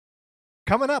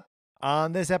Coming up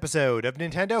on this episode of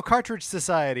Nintendo Cartridge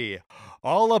Society,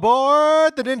 all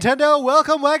aboard the Nintendo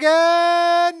Welcome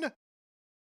Wagon!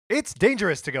 It's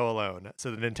dangerous to go alone,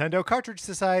 so the Nintendo Cartridge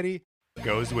Society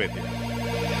goes with you.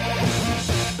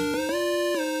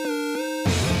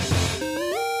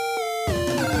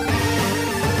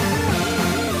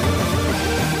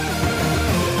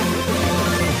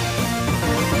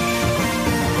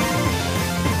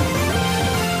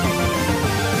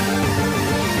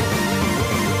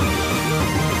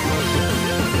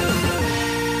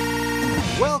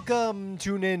 Welcome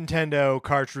to Nintendo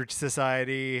Cartridge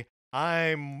Society.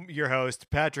 I'm your host,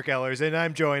 Patrick Ellers, and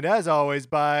I'm joined, as always,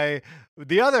 by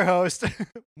the other host,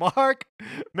 Mark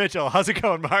Mitchell. How's it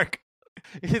going, Mark?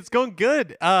 It's going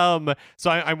good. So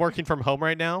I'm working from home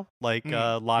right now, like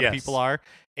a lot of people are,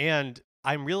 and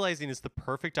I'm realizing it's the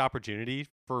perfect opportunity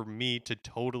for me to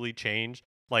totally change,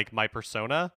 like, my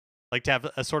persona, like to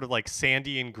have a sort of like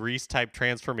Sandy and Grease type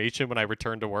transformation when I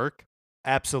return to work.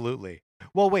 Absolutely.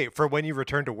 Well, wait, for when you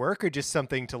return to work, or just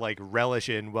something to like relish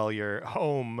in while you're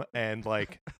home and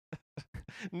like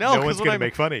no one's gonna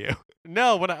make fun of you.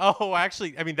 No,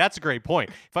 actually, I mean, that's a great point.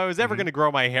 If I was ever going to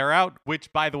grow my hair out,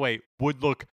 which, by the way, would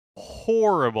look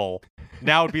horrible,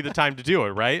 now would be the time to do it,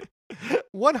 right?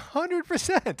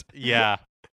 100%. Yeah.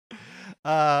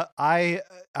 I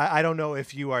don't know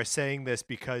if you are saying this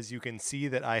because you can see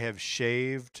that I have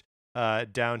shaved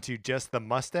down to just the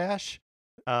mustache.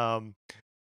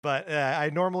 But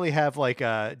I normally have like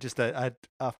just a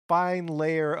fine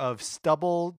layer of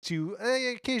stubble to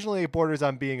occasionally it borders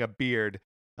on being a beard.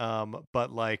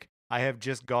 But like I have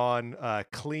just gone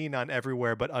clean on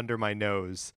everywhere but under my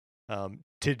nose.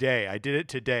 Today I did it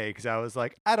today because I was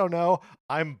like, I don't know,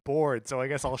 I'm bored, so I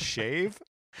guess I'll shave.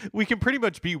 We can pretty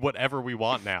much be whatever we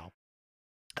want now.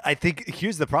 I think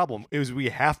here's the problem is we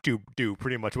have to do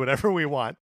pretty much whatever we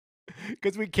want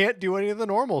because we can't do any of the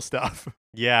normal stuff.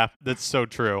 Yeah, that's so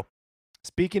true.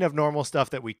 Speaking of normal stuff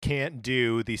that we can't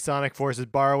do, the Sonic Forces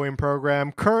borrowing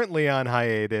program currently on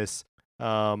hiatus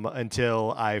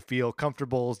until I feel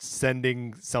comfortable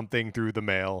sending something through the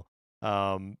mail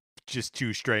just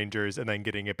to strangers and then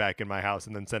getting it back in my house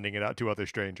and then sending it out to other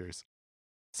strangers.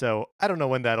 So I don't know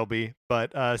when that'll be,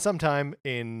 but sometime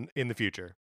in the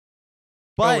future.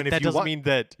 But that doesn't mean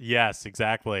that, yes,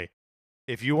 exactly.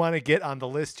 If you want to get on the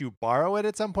list to borrow it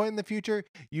at some point in the future,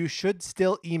 you should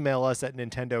still email us at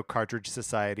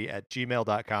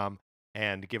nintendocartridgesociety@gmail.com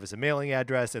and give us a mailing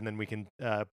address, and then we can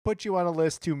put you on a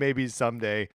list to maybe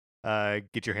someday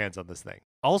get your hands on this thing.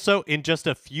 Also, in just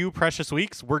a few precious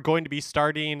weeks, we're going to be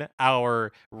starting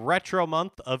our retro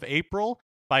month of April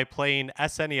by playing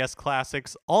SNES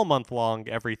classics all month long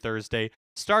every Thursday,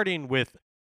 starting with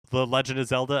The Legend of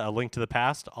Zelda: A Link to the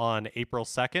Past on April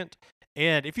 2nd.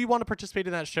 And if you want to participate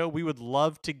in that show, we would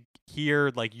love to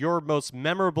hear like your most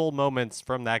memorable moments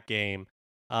from that game.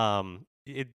 All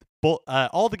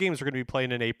the games we're going to be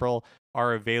playing in April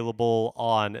are available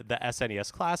on the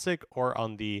SNES Classic or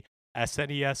on the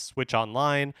SNES Switch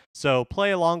Online. So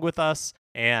play along with us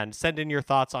and send in your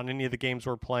thoughts on any of the games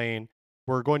we're playing.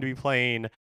 We're going to be playing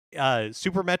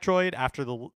Super Metroid after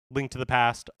The Link to the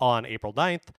Past on April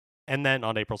 9th. And then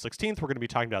on April 16th, we're going to be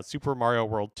talking about Super Mario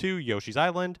World 2, Yoshi's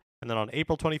Island. And then on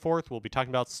April 24th, we'll be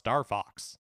talking about Star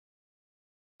Fox.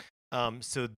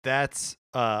 So that's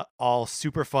all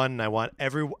super fun, and I want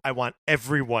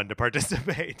everyone to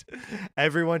participate.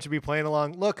 Everyone should be playing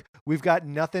along. Look, we've got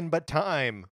nothing but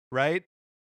time, right?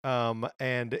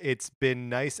 And it's been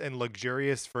nice and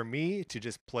luxurious for me to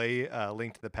just play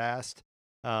Link to the Past,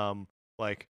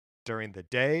 like during the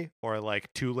day or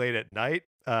like too late at night,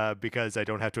 because I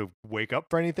don't have to wake up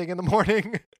for anything in the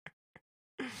morning.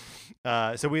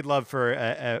 So we'd love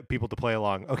for people to play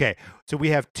along. Okay, so we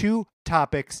have two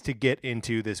topics to get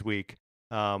into this week.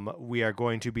 We are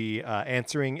going to be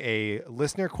answering a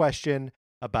listener question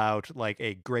about like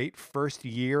a great first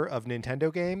year of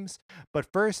Nintendo games. But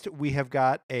first, we have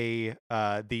got the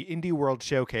Indie World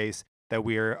Showcase that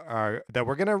we're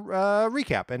gonna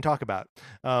recap and talk about.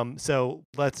 So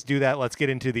let's do that. Let's get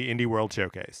into the Indie World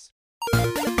Showcase.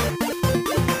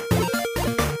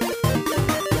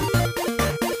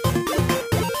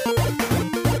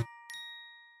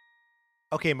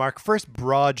 Okay, Mark, first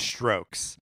broad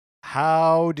strokes.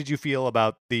 How did you feel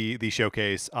about the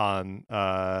showcase on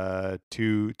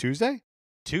Tuesday?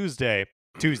 Tuesday.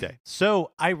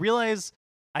 So I realize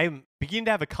I'm beginning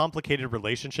to have a complicated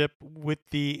relationship with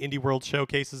the Indie World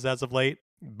Showcases as of late.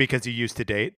 Because you used to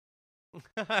date?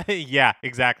 Yeah,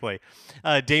 exactly.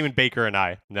 Damon Baker and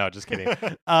I. No, just kidding.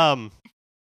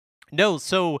 No,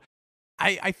 so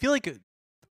I feel like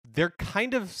they're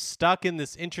kind of stuck in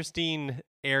this interesting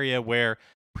area where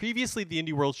previously the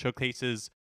Indie World showcases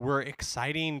were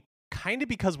exciting kind of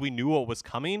because we knew what was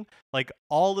coming. Like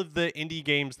all of the indie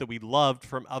games that we loved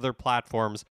from other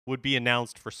platforms would be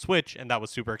announced for Switch, and that was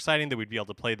super exciting that we'd be able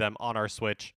to play them on our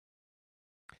Switch.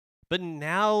 But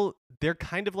now they're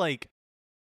kind of like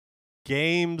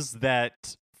games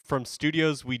that from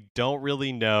studios we don't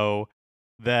really know,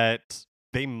 that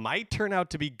they might turn out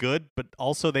to be good, but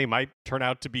also they might turn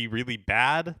out to be really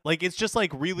bad. Like it's just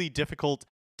like really difficult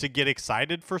to get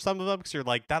excited for some of them because you're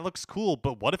like, that looks cool,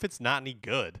 but what if it's not any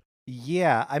good?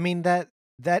 Yeah, I mean that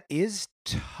is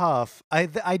tough.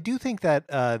 I do think that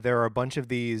there are a bunch of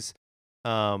these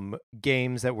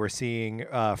games that we're seeing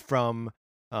from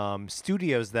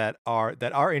studios that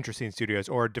are interesting studios,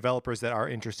 or developers that are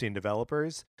interesting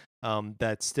developers,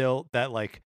 that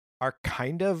like are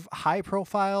kind of high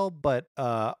profile, but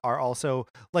are also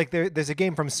like there's a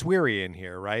game from Swery in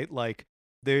here, right? Like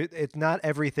it's not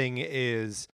everything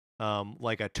is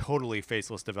like a totally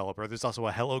faceless developer. There's also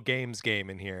a Hello Games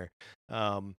game in here.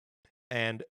 Um,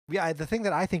 and yeah, the thing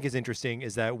that I think is interesting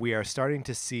is that we are starting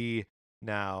to see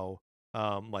now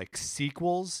like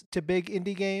sequels to big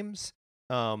indie games.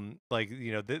 Like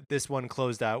this one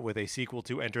closed out with a sequel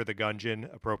to Enter the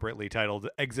Gungeon, appropriately titled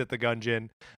Exit the Gungeon.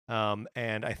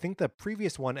 And I think the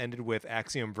previous one ended with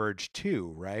Axiom Verge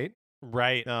 2, right?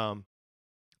 Right.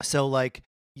 So like,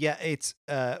 yeah, it's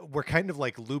we're kind of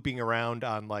like looping around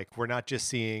on, like, we're not just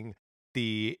seeing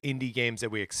the indie games that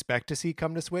we expect to see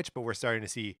come to Switch, but we're starting to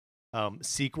see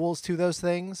sequels to those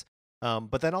things.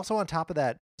 But then also on top of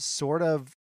that, sort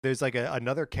of there's like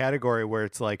another category where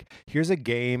it's like, here's a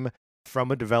game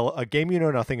from a game you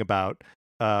know nothing about,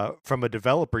 from a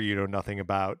developer you know nothing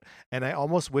about, and I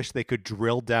almost wish they could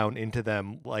drill down into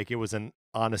them like it was an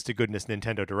honest to goodness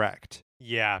Nintendo Direct.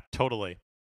 Yeah, totally.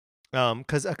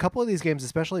 Because a couple of these games,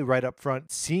 especially right up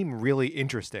front, seem really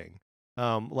interesting.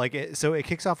 So it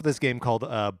kicks off with this game called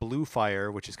Blue Fire,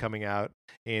 which is coming out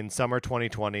in summer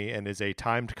 2020 and is a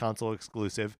timed console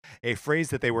exclusive. A phrase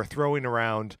that they were throwing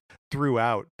around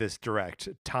throughout this direct: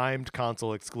 timed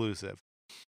console exclusive.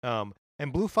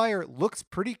 And Blue Fire looks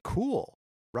pretty cool,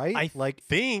 right? I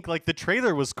think like the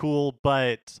trailer was cool,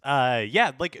 but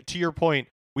yeah, like to your point,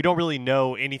 we don't really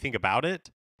know anything about it.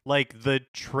 Like the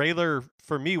trailer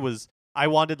for me was, I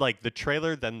wanted like the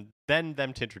trailer, then them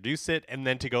to introduce it, and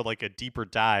then to go like a deeper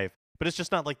dive. But it's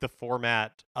just not like the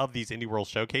format of these Indie World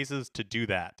showcases to do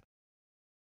that.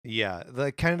 Yeah,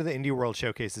 the kind of the Indie World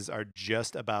showcases are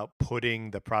just about putting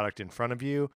the product in front of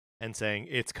you and saying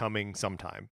it's coming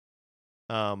sometime.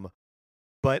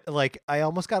 But like I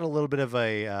almost got a little bit of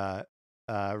a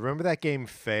remember that game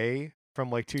Faye from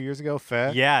like 2 years ago,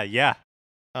 Faye? Yeah, yeah.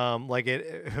 Like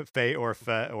it Faye or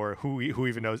Fe, or who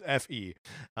even knows, FE.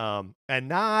 And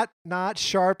not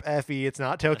Sharp FE, it's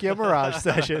not Tokyo Mirage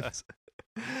Sessions.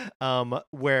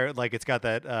 Where like it's got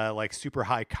that like super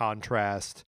high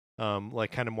contrast,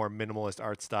 like kind of more minimalist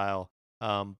art style.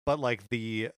 But like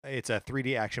it's a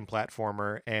 3D action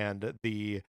platformer, and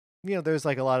there's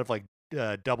like a lot of like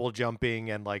double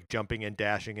jumping and like jumping and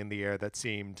dashing in the air that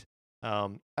seemed I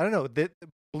don't know, that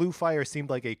Blue Fire seemed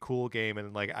like a cool game,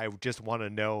 and like I just want to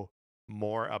know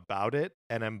more about it,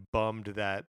 and I'm bummed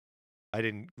that I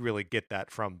didn't really get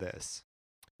that from this.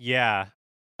 Yeah.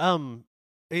 I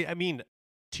mean,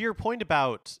 to your point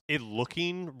about it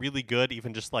looking really good,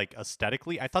 even just like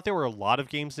aesthetically, I thought there were a lot of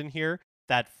games in here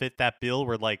that fit that bill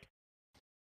where like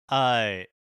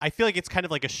I feel like it's kind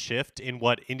of like a shift in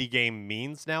what indie game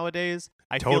means nowadays.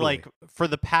 I feel Totally. like for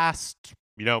the past,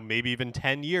 maybe even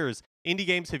 10 years, indie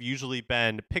games have usually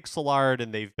been pixel art,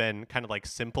 and they've been kind of like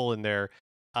simple in their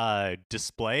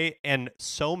display, and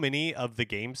so many of the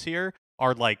games here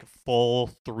are like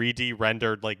full 3D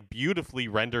rendered, like beautifully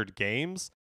rendered games,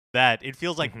 that it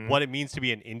feels like what it means to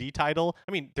be an indie title.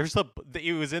 I mean,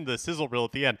 it was in the sizzle reel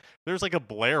at the end. There's like a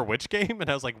Blair Witch game,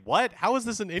 and I was like, what? How is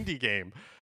this an indie game?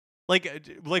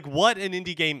 Like what an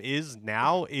indie game is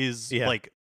now is like,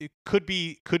 it could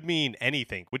mean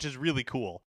anything, which is really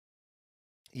cool.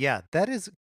 Yeah, that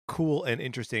is cool and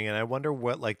interesting, and I wonder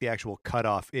what like the actual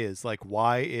cutoff is. Like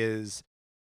why isn't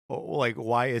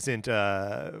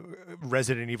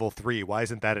Resident Evil 3, why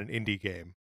isn't that an indie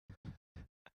game?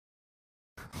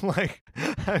 Like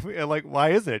I mean, like why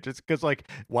isn't it? Just because, like,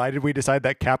 why did we decide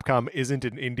that Capcom isn't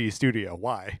an indie studio?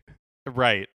 Why?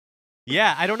 Right.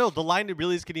 Yeah, I don't know. The line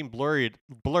really is getting blurred.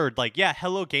 Like, yeah,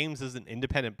 Hello Games is an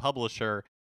independent publisher,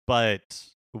 but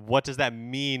what does that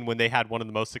mean when they had one of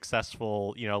the most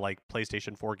successful, like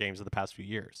PlayStation 4 games of the past few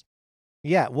years?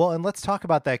 Yeah, well, and let's talk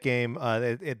about that game.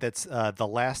 That's The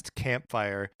Last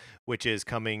Campfire, which is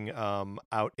coming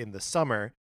out in the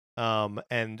summer.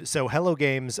 And so Hello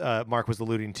Games, Mark was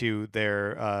alluding to,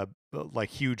 they're like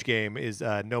huge game is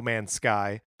No Man's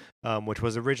Sky, which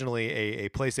was originally a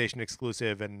PlayStation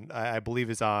exclusive, and I believe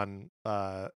is on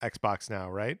Xbox now,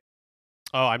 right?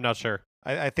 Oh, I'm not sure.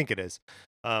 I think it is.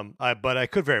 But I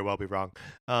could very well be wrong.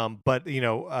 But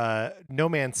No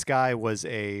Man's Sky was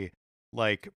a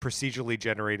like procedurally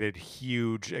generated,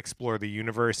 huge explore the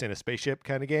universe in a spaceship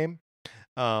kind of game.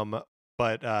 Um,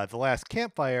 but The Last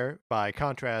Campfire, by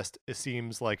contrast, it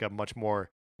seems like a much more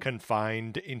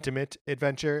confined, intimate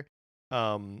adventure.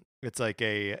 It's like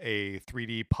a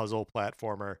 3D puzzle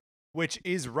platformer, which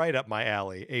is right up my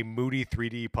alley. A moody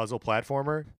 3D puzzle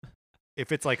platformer.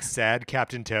 If it's like sad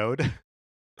Captain Toad.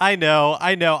 I know.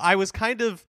 I was kind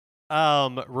of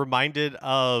reminded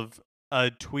of a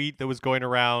tweet that was going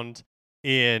around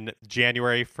in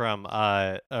January from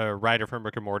a writer from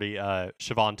Rick and Morty,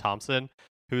 Siobhan Thompson,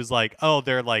 who's like, "Oh,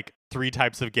 there are like three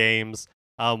types of games.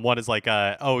 One is like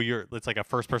it's like a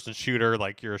first person shooter,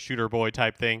 like you're a shooter boy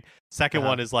type thing. Second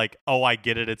one is like, oh, I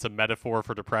get it, it's a metaphor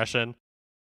for depression.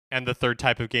 And the third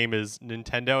type of game is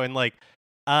Nintendo." And like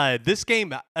this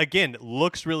game again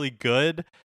looks really good,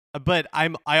 but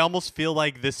I almost feel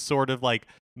like this sort of like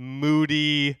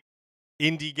moody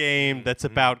indie game that's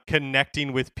about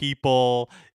connecting with people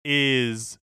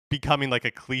is becoming like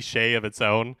a cliche of its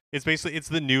own. It's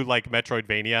the new like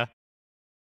Metroidvania.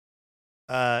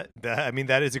 I mean,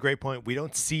 that is a great point. We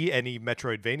don't see any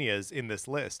Metroidvanias in this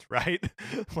list, right?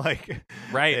 Like,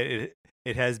 right.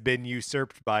 It has been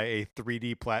usurped by a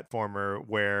 3D platformer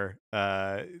where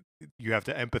you have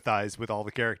to empathize with all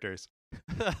the characters.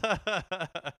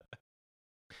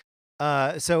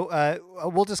 So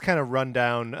we'll just kind of run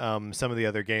down some of the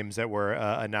other games that were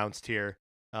announced here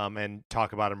and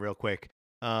talk about them real quick.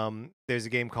 There's a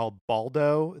game called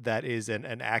Baldo that is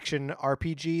an action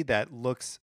RPG that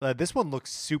looks. This one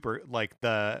looks super, like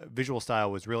the visual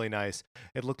style was really nice.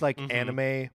 It looked like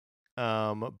anime,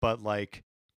 but like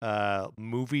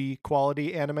movie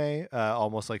quality anime,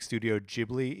 almost like Studio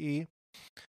Ghibli-y.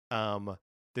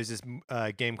 There's this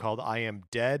game called I Am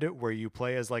Dead where you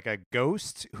play as like a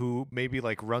ghost who maybe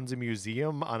like runs a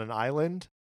museum on an island.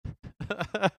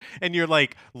 And you're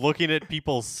like looking at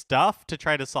people's stuff to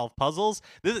try to solve puzzles.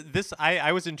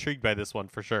 I was intrigued by this one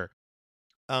for sure.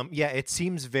 Yeah, it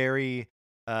seems very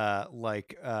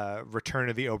Return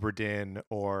of the Obra Dinn,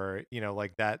 or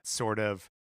like that sort of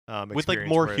with like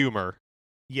more where, humor.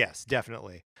 Yes,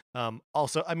 definitely.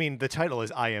 Also, I mean, the title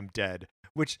is I Am Dead,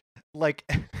 which, like,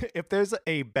 if there's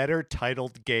a better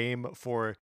titled game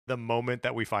for the moment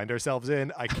that we find ourselves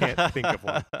in, I can't think of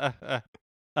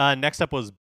one. Next up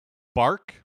was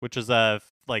Bark, which is a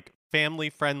like family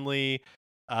friendly,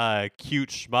 cute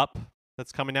shmup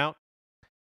that's coming out.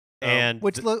 And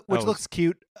which looks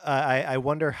cute. I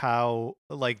wonder how,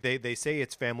 like, they say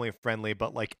it's family friendly,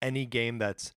 but like any game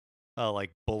that's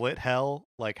like bullet hell,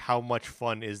 like how much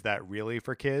fun is that really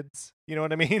for kids? You know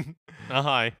what I mean?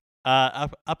 Hi.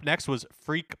 Up next was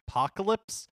Freak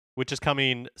Apocalypse, which is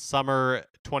coming summer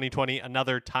 2020,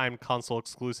 another Time console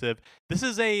exclusive. This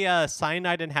is a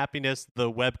Cyanide and Happiness,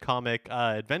 the webcomic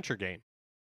adventure game.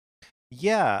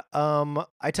 Yeah,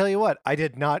 I tell you what, I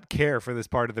did not care for this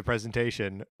part of the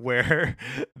presentation where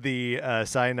the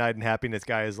Cyanide and Happiness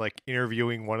guy is like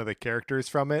interviewing one of the characters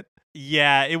from it.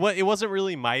 Yeah, it wasn't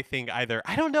really my thing either.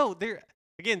 I don't know. There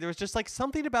was just like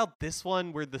something about this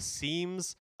one where the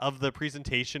seams of the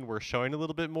presentation were showing a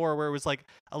little bit more, where it was like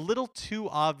a little too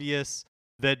obvious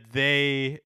that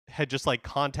they had just like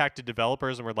contacted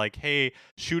developers and were like, "Hey,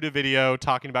 shoot a video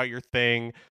talking about your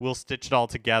thing. We'll stitch it all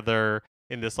together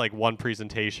in this like one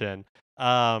presentation."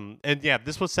 And yeah,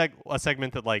 this was a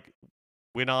segment that like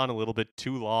went on a little bit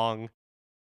too long.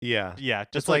 Yeah,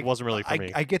 just like wasn't really for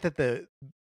me. I get that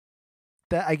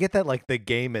I get that like the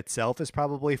game itself is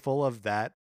probably full of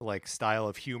that like style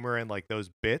of humor and like those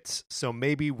bits. So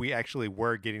maybe we actually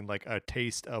were getting like a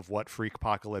taste of what Freak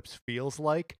Apocalypse feels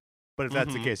like. But if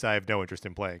that's the case, I have no interest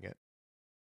in playing it.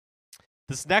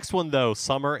 This next one though,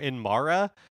 Summer in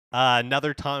Mara,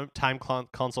 another time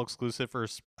console exclusive for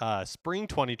spring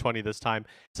 2020 this time.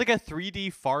 It's like a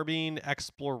 3D farming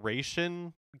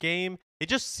exploration game. It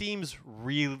just seems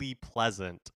really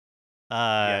pleasant.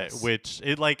 Yes. Which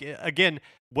it like again,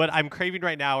 what I'm craving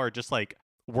right now are just like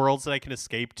worlds that I can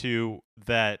escape to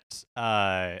that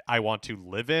I want to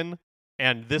live in,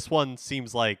 and this one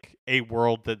seems like a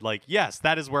world that like, yes,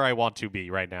 that is where I want to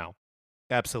be right now.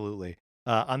 Absolutely.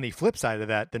 On the flip side of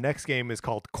that, the next game is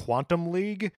called Quantum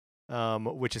League,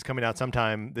 which is coming out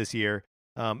sometime this year,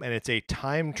 and it's a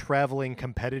time traveling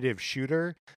competitive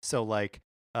shooter. So like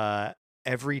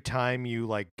every time you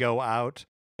like go out,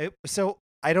 so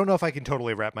I don't know if I can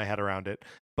totally wrap my head around it,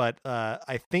 but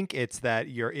I think it's that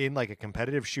you're in like a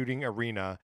competitive shooting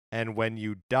arena, and when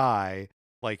you die,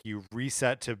 like you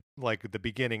reset to like the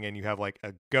beginning, and you have like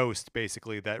a ghost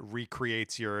basically that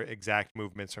recreates your exact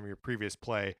movements from your previous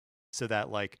play, so that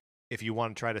like if you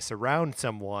want to try to surround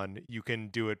someone, you can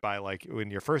do it by like in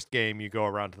your first game you go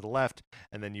around to the left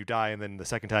and then you die, and then the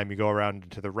second time you go around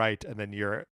to the right, and then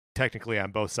you're technically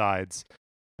on both sides.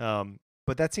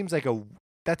 But that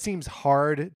seems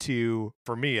hard to,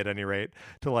 for me at any rate,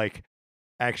 to like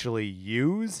actually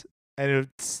use, and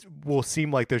it will seem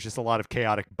like there's just a lot of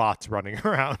chaotic bots running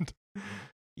around.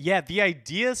 Yeah, the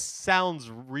idea sounds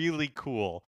really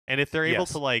cool. And if they're able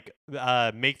Yes. to like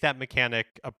make that mechanic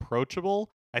approachable,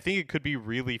 I think it could be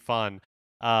really fun.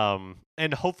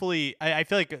 And hopefully I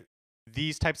feel like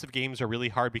these types of games are really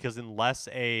hard because unless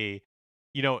there's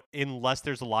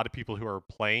a lot of people who are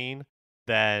playing,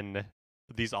 then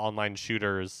these online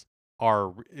shooters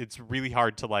it's really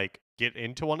hard to like get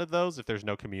into one of those if there's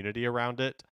no community around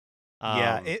it.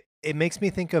 Yeah, Um it makes me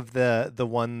think of the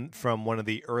one from one of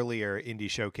the earlier indie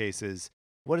showcases.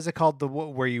 What is it called?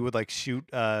 Where you would like shoot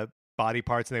body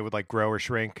parts and they would like grow or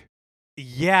shrink.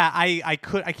 Yeah, I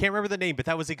can't remember the name, but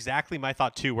that was exactly my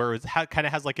thought too. Where it kind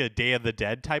of has like a Day of the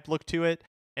Dead type look to it,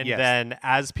 and Yes. then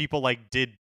as people like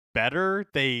did better,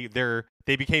 they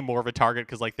became more of a target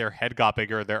because like their head got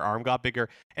bigger, their arm got bigger,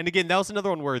 and again that was another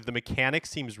one where the mechanic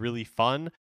seems really fun,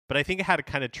 but I think it had a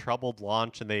kind of troubled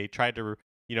launch, and they tried to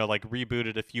like reboot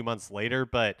it a few months later,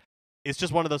 but it's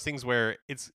just one of those things where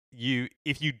if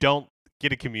you don't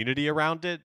get a community around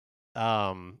it,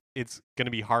 it's gonna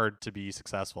be hard to be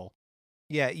successful.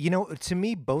 Yeah, to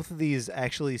me, both of these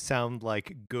actually sound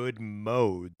like good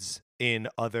modes in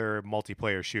other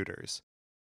multiplayer shooters,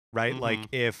 right? Mm-hmm. Like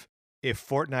if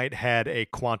Fortnite had a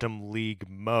Quantum League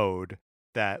mode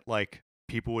that like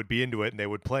people would be into it and they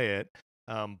would play it,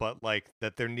 but like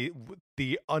that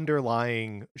the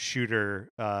underlying shooter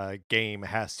game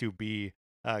has to be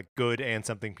good and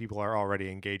something people are already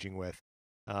engaging with.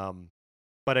 Um,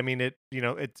 but I mean,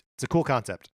 it's a cool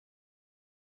concept.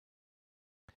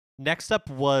 Next up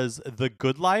was The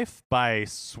Good Life by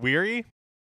Swery,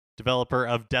 developer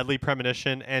of Deadly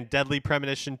Premonition and Deadly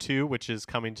Premonition 2, which is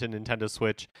coming to Nintendo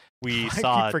Switch. We I keep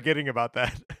saw forgetting about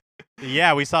that.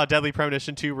 Yeah, we saw Deadly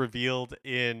Premonition 2 revealed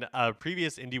in a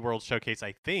previous Indie World showcase,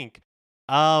 I think.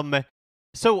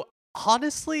 So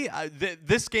honestly,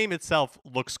 this game itself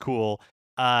looks cool.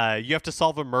 You have to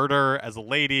solve a murder as a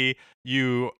lady.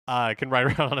 You can ride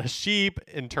around on a sheep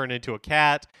and turn into a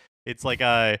cat. It's like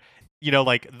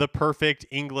like the perfect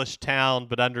English town,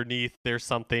 but underneath there's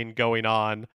something going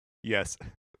on. Yes.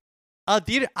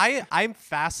 I'm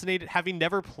fascinated, having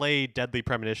never played Deadly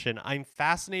Premonition. I'm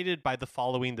fascinated by the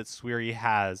following that Swery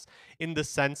has, in the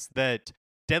sense that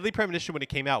Deadly Premonition, when it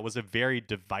came out, was a very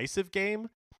divisive game.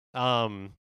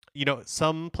 Some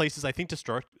places, I think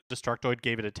Destructoid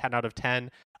gave it a 10 out of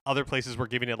 10. Other places were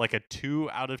giving it like a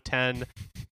 2 out of 10,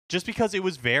 just because it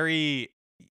was very,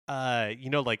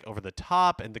 like over the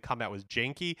top and the combat was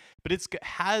janky. But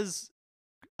has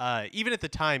even at the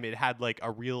time, it had like a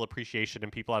real appreciation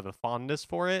and people have a fondness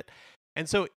for it. And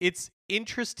so it's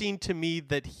interesting to me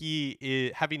that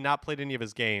having not played any of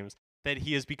his games, that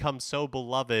he has become so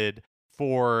beloved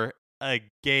for a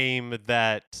game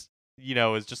that,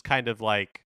 is just kind of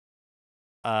like,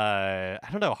 I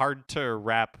don't know, hard to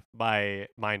wrap my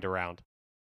mind around.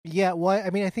 Yeah, well, I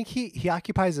mean, I think he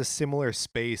occupies a similar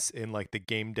space in like the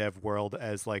game dev world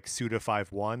as like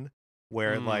Suda51,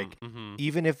 where like Mm-hmm.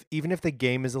 even if the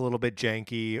game is a little bit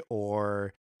janky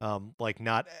or like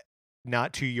not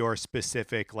to your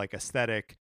specific like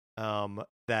aesthetic,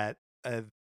 that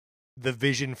the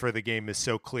vision for the game is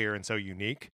so clear and so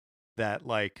unique that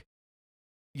like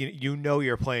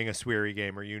you're playing a Swery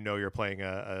game, or you're playing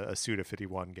a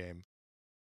Suda51 game.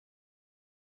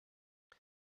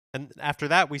 And after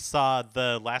that, we saw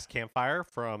The Last Campfire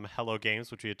from Hello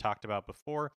Games, which we had talked about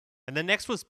before. And then next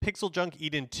was Pixel Junk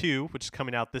Eden 2, which is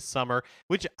coming out this summer,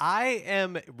 which I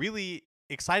am really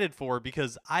excited for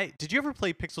because did you ever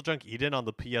play Pixel Junk Eden on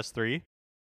the PS3?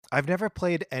 I've never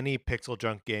played any Pixel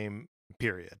Junk game,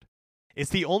 period. It's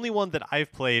the only one that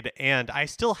I've played, and I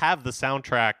still have the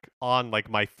soundtrack on like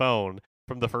my phone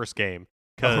from the first game.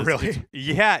 Oh, really?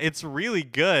 It's really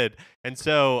good. And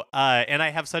so, and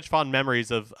I have such fond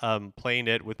memories of playing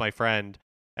it with my friend.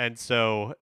 And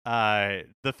so,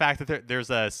 the fact that there's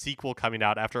a sequel coming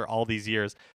out after all these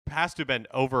years, has to have been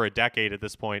over a decade at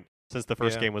this point since the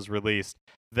first Yeah. game was released.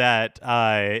 That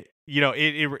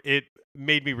it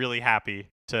made me really happy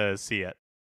to see it.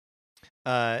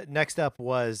 Next up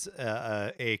was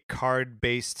a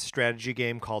card-based strategy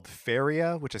game called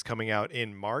Faria, which is coming out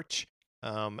in March.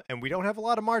 And we don't have a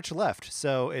lot of March left,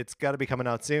 so it's got to be coming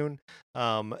out soon.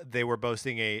 They were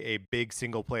boasting a big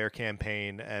single player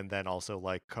campaign, and then also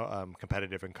like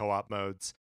competitive and co-op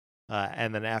modes.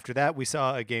 And then after that, we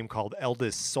saw a game called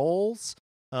Eldest Souls.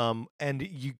 And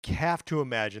you have to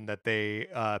imagine that they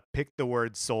picked the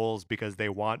word Souls because they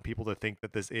want people to think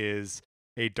that this is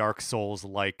a Dark Souls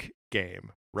like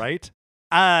game, right?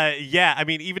 Yeah, I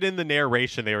mean, even in the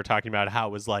narration, they were talking about how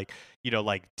it was like,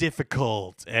 like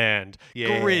difficult and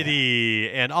Yeah. gritty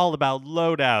and all about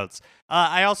loadouts.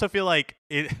 I also feel like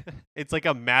it's like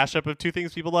a mashup of two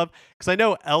things people love, because I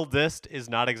know eldest is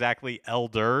not exactly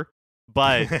elder,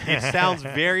 but it sounds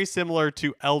very similar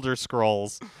to Elder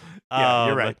Scrolls. Yeah,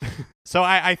 you're right. So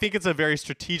I think it's a very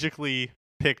strategically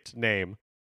picked name.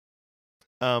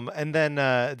 And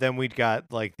then we'd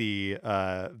got like the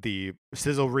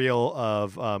sizzle reel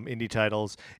of indie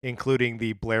titles, including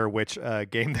the Blair Witch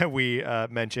game that we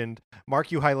mentioned.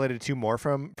 Mark, you highlighted two more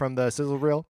from the sizzle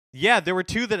reel. Yeah, there were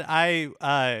two that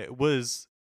I was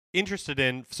interested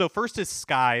in. So first is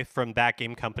Sky from that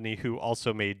game company, who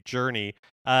also made Journey.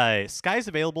 Sky is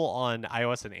available on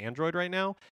iOS and Android right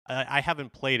now. I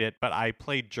haven't played it, but I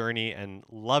played Journey and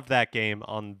loved that game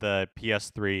on the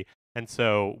PS3. And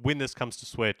so when this comes to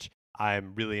Switch,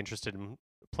 I'm really interested in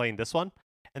playing this one.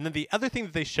 And then the other thing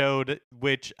that they showed,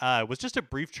 which was just a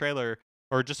brief trailer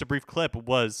or just a brief clip,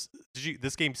 was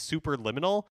this game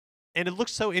Superliminal. And it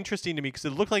looked so interesting to me because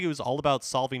it looked like it was all about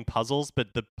solving puzzles,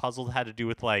 but the puzzle had to do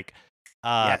with like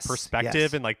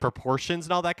perspective and like proportions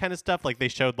and all that kind of stuff. Like they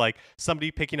showed like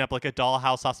somebody picking up like a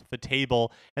dollhouse off the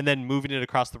table and then moving it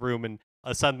across the room, and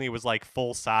suddenly it was like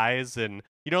full size, and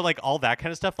like all that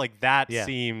kind of stuff. Like that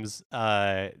seems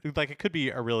like it could be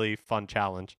a really fun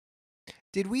challenge.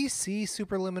 Did we see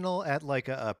Superliminal at like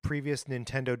a previous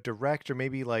Nintendo Direct, or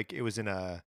maybe like it was in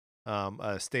a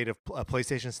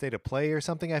PlayStation State of Play or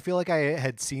something? I feel like I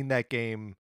had seen that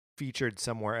game featured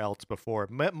somewhere else before.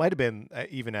 Might have been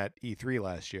even at E3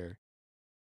 last year.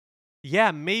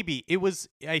 Yeah, maybe.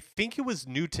 I think it was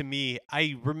new to me.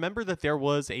 I remember that there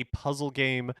was a puzzle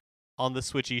game on the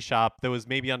Switch eShop that was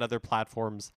maybe on other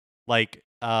platforms, like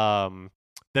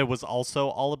that was also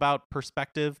all about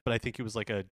perspective, but I think it was like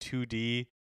a 2D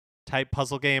type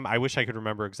puzzle game. I wish I could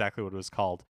remember exactly what it was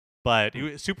called. But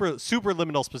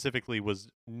Superliminal specifically was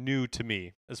new to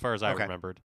me as far as I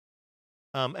remembered.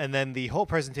 And then the whole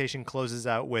presentation closes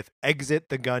out with Exit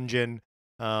the Gungeon,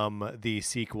 the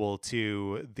sequel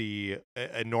to the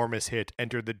enormous hit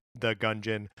Enter the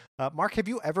Gungeon. Mark, have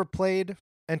you ever played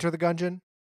Enter the Gungeon?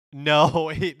 No,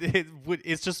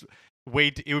 it's just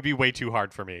it would be way too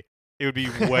hard for me. It would be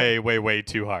way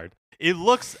too hard. It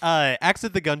looks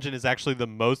Exit the Gungeon is actually the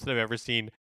most that I've ever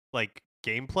seen like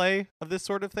gameplay of this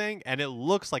sort of thing, and it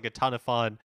looks like a ton of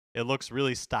fun. It looks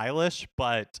really stylish,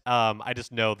 but I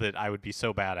just know that I would be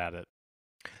so bad at it.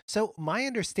 So my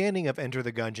understanding of Enter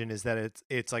the Gungeon is that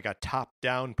it's like a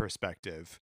top-down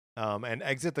perspective, and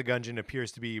Exit the Gungeon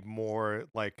appears to be more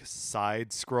like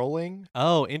side-scrolling.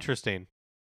 Oh, interesting.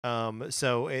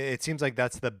 So it seems like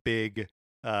that's the big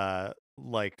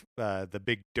the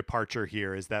big departure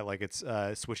here, is that like it's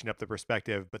switching up the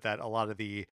perspective, but that a lot of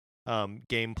the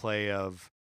gameplay of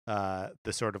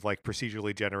the sort of like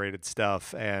procedurally generated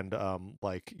stuff and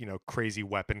like crazy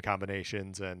weapon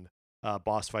combinations and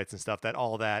boss fights and stuff, that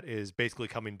all that is basically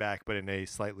coming back, but in a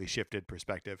slightly shifted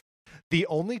perspective. The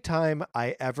only time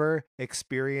I ever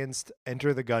experienced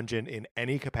Enter the Gungeon in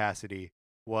any capacity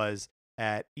was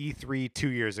at E3 2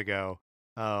 years ago,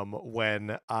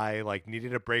 when I like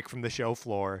needed a break from the show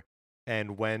floor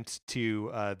and went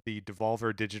to the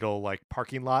Devolver Digital like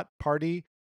parking lot party.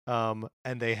 And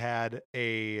they had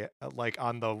a like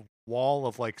on the wall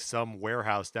of like some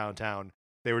warehouse downtown,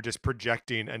 they were just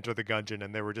projecting Enter the Gungeon,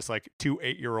 and they were just like 2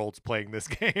 8-year-olds playing this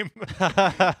game.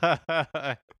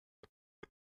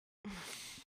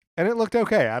 And it looked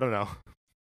okay. I don't know.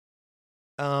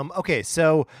 Okay,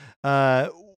 so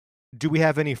do we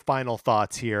have any final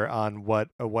thoughts here on what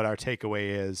our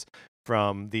takeaway is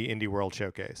from the Indie World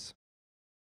Showcase?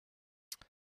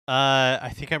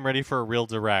 I think I'm ready for a real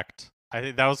direct. I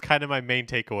think that was kind of my main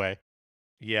takeaway.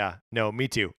 Yeah, no, me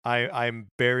too. I'm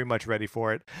very much ready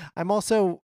for it. I'm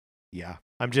also,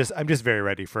 I'm just very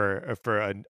ready for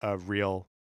a real,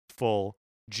 full,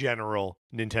 general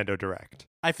Nintendo Direct.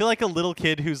 I feel like a little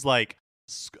kid who's like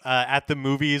at the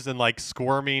movies and like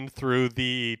squirming through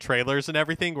the trailers and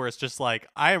everything, where it's just like,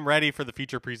 I am ready for the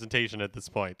feature presentation at this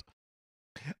point.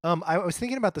 I was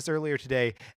thinking about this earlier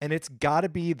today, and it's got to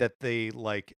be that they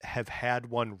like have had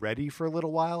one ready for a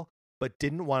little while, but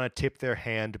didn't want to tip their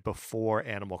hand before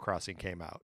Animal Crossing came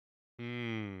out.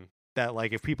 That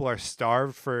like if people are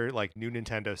starved for like new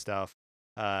Nintendo stuff,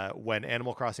 when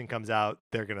Animal Crossing comes out,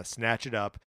 they're gonna snatch it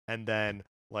up, and then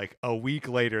like a week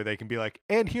later they can be like,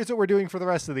 and here's what we're doing for the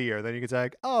rest of the year. Then you can say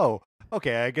like, oh,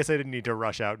 okay, I guess I didn't need to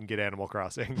rush out and get Animal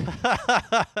Crossing.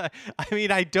 I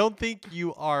mean, I don't think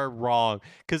you are wrong,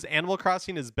 because Animal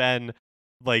Crossing has been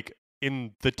like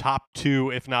in the top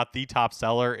 2, if not the top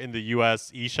seller in the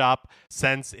US eShop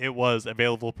since it was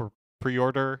available for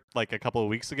pre-order like a couple of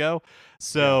weeks ago.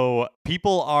 So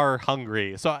people are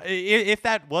hungry. So if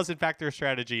that was in fact their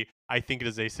strategy, I think it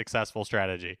is a successful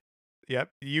strategy. Yep,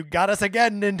 you got us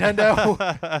again,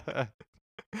 Nintendo.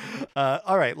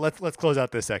 All right, let's close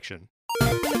out this section.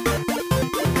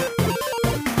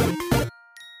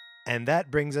 And that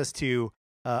brings us to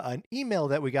an email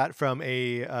that we got from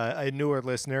a newer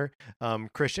listener,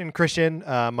 Christian.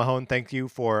 Mahone, thank you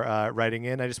for writing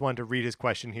in. I just wanted to read his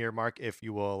question here, Mark, if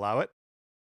you will allow it.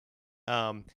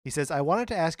 He says, I wanted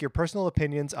to ask your personal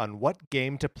opinions on what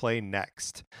game to play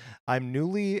next. I'm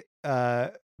newly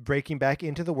breaking back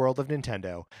into the world of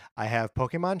Nintendo. I have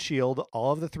Pokemon Shield,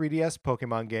 all of the 3DS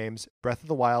Pokemon games, Breath of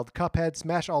the Wild, Cuphead,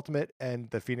 Smash Ultimate, and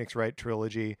the Phoenix Wright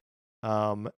trilogy,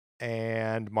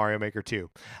 and Mario Maker 2.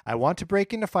 I want to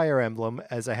break into Fire Emblem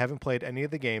as I haven't played any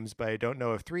of the games, but I don't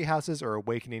know if Three Houses or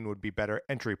Awakening would be better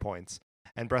entry points.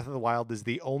 And Breath of the Wild is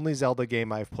the only Zelda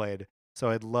game I've played, so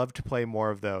I'd love to play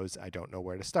more of those. I don't know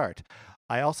where to start.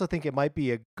 I also think it might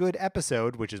be a good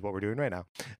episode, which is what we're doing right now,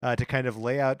 to kind of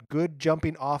lay out good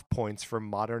jumping off points for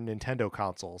modern Nintendo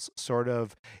consoles. Sort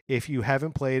of, if you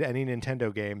haven't played any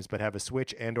Nintendo games but have a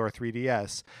Switch and or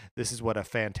 3DS, this is what a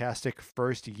fantastic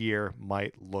first year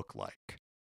might look like.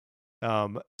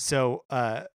 But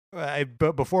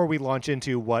before we launch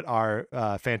into what our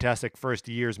fantastic first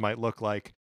years might look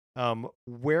like,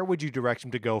 where would you direct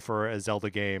him to go for a Zelda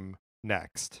game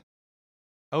next?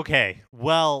 Okay.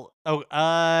 Well,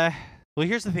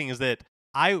 here's the thing: is that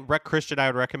Christian, I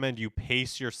would recommend you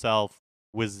pace yourself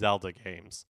with Zelda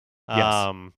games.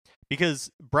 Yes. Because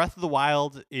Breath of the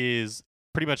Wild is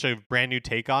pretty much a brand new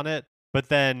take on it, but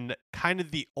then kind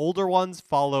of the older ones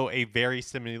follow a very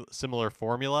similar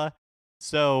formula.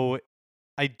 So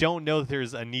I don't know that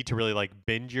there's a need to really like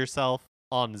binge yourself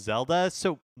on Zelda.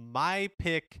 So my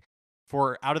pick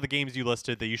for out of the games you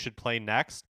listed that you should play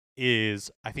next is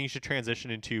I think you should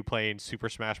transition into playing Super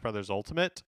Smash Bros.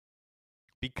 Ultimate,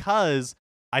 because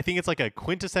I think it's like a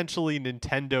quintessentially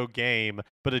Nintendo game,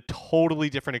 but a totally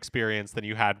different experience than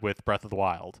you had with Breath of the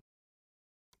Wild.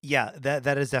 Yeah,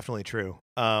 that is definitely true.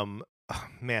 Man,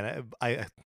 I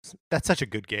that's such a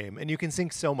good game, and you can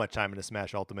sink so much time into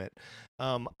Smash Ultimate.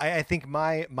 I think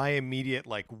my immediate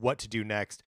like what to do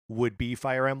next would be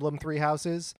Fire Emblem Three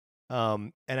Houses.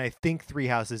 And I think Three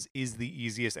Houses is the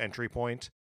easiest entry point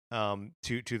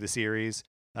to the series.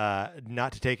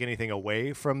 Not to take anything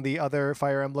away from the other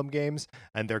Fire Emblem games,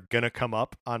 and they're gonna come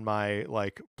up on my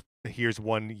like here's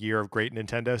 1 year of great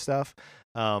Nintendo stuff.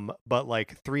 But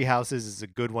like Three Houses is a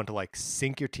good one to like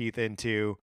sink your teeth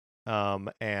into,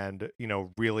 and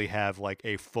really have like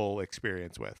a full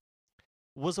experience with.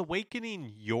 Was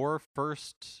Awakening your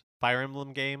first Fire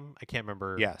Emblem game? I can't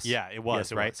remember. Yes. Yeah, it was,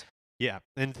 yes, it right? was. Yeah,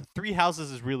 and Three Houses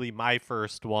is really my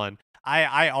first one.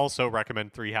 I also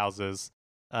recommend Three Houses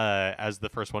as the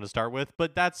first one to start with,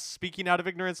 but that's speaking out of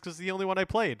ignorance because it's the only one I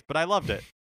played, but I loved it.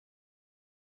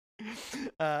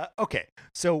 Okay,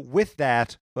 so with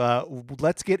that,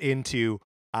 let's get into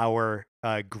our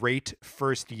great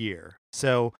first year.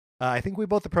 So I think we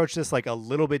both approached this like a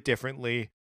little bit differently,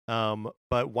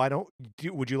 but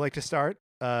would you like to start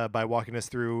by walking us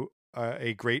through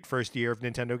a great first year of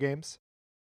Nintendo games?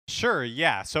 Sure,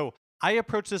 yeah. So I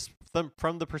approach this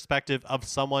from the perspective of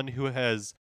someone who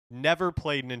has never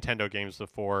played Nintendo games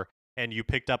before, and you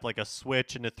picked up like a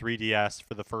Switch and a 3DS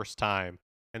for the first time.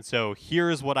 And so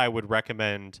here's what I would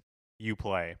recommend you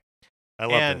play. I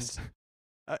love this.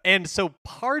 And so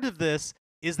part of this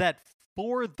is that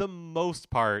for the most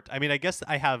part, I mean, I guess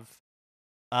I have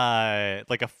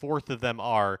like a fourth of them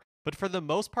are, but for the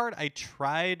most part, I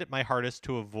tried my hardest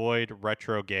to avoid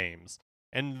retro games.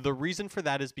 And the reason for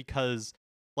that is because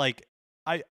like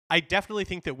I definitely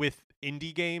think that with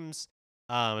indie games,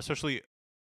 especially,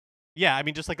 yeah, I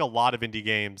mean, just like a lot of indie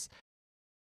games,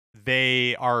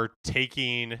 they are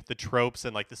taking the tropes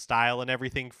and like the style and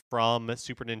everything from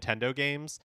Super Nintendo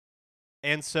games.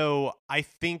 And so I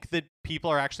think that people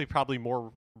are actually probably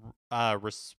more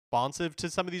responsive to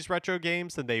some of these retro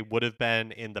games than they would have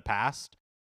been in the past,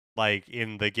 like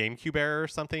in the GameCube era or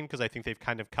something, because I think they've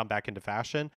kind of come back into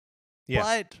fashion. Yeah.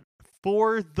 But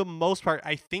for the most part,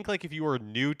 I think like if you were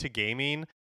new to gaming,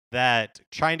 that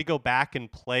trying to go back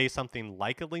and play something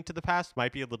like A Link to the Past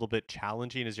might be a little bit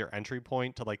challenging as your entry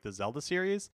point to like the Zelda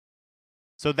series.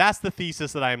 So that's the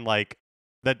thesis that I'm like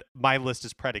that my list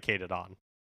is predicated on.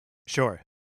 Sure.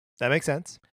 That makes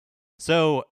sense.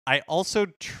 So I also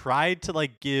tried to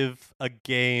like give a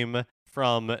game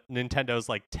from Nintendo's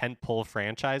like tentpole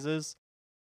franchises,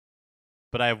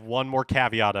 but I have one more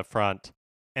caveat up front.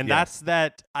 And Yes. that's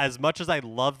that as much as I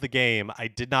love the game, I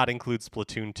did not include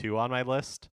Splatoon 2 on my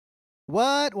list.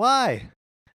 What? Why?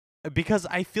 Because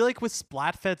I feel like with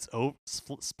Splatfest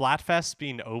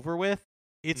being over with,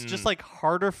 it's just like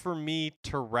harder for me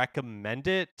to recommend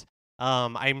it.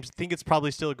 I think it's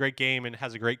probably still a great game and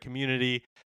has a great community,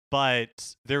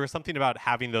 but there was something about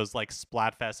having those like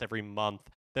Splatfest every month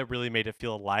that really made it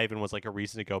feel alive and was like a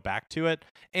reason to go back to it.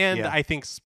 And Yeah. I think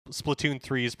Splatoon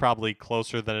 3 is probably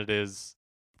closer than it is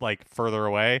like further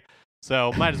away.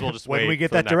 So might as well just when wait we get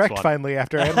for the that next direct one. finally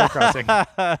after Animal Crossing.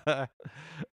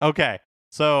 Okay.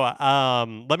 So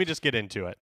let me just get into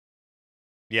it.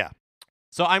 Yeah.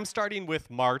 So I'm starting with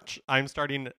March. I'm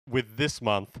starting with this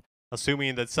month,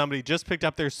 assuming that somebody just picked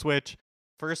up their Switch,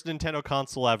 first Nintendo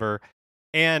console ever.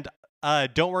 And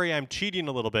don't worry, I'm cheating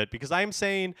a little bit because I'm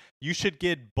saying you should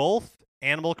get both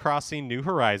Animal Crossing New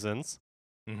Horizons.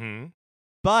 Mm-hmm.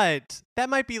 But that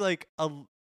might be like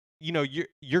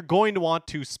you're going to want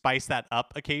to spice that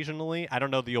up occasionally. I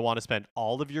don't know that you'll want to spend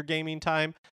all of your gaming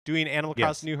time doing Animal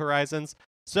Crossing New Horizons.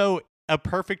 So a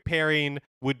perfect pairing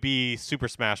would be Super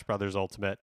Smash Bros.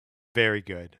 Ultimate. Very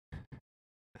good.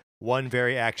 One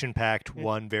very action-packed,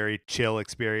 one very chill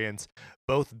experience.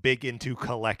 Both big into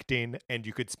collecting, and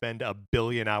you could spend 1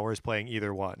 billion hours playing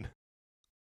either one.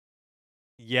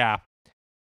 Yeah.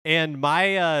 And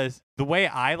my the way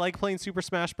I like playing Super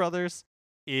Smash Brothers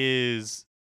is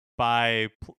by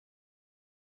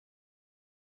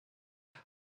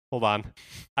hold on,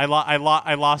 I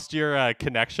lost your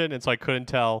connection, and so I couldn't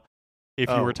tell if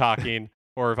you were talking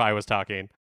or if I was talking.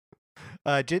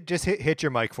 Just hit your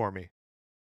mic for me.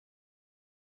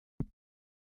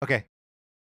 Okay.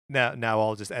 Now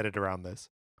I'll just edit around this.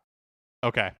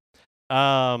 Okay.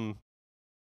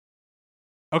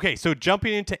 Okay, so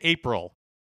jumping into April.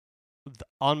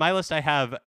 On my list, I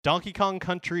have Donkey Kong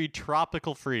Country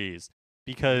Tropical Freeze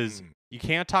because you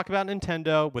can't talk about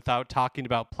Nintendo without talking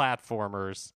about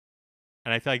platformers.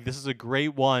 And I feel like this is a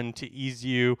great one to ease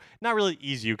you. Not really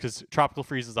ease you because Tropical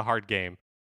Freeze is a hard game.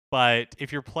 But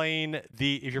if you're playing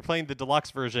the deluxe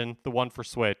version, the one for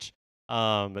Switch,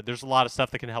 there's a lot of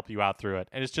stuff that can help you out through it.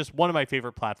 And it's just one of my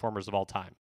favorite platformers of all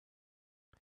time.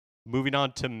 Moving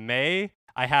on to May,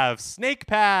 I have Snake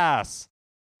Pass.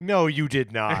 No, you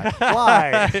did not.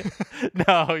 Why?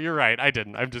 No, you're right. I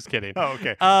didn't. I'm just kidding. Oh,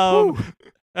 okay.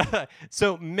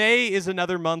 So May is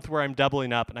another month where I'm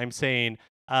doubling up and I'm saying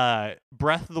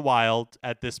Breath of the Wild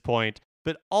at this point,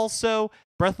 but also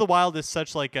Breath of the Wild is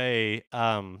such like a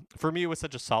for me it was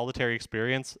such a solitary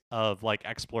experience of like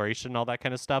exploration and all that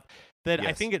kind of stuff that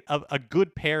I think a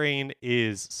good pairing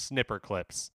is Snipper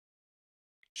Clips.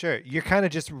 Sure, you're kind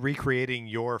of just recreating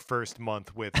your first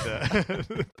month with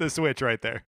the Switch right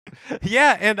there.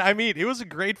 Yeah, and I mean, it was a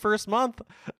great first month.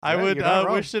 I would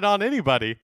wish it on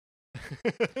anybody.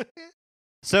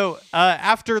 So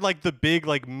after like the big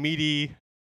like meaty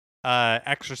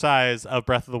exercise of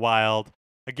Breath of the Wild,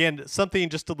 again, something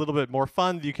just a little bit more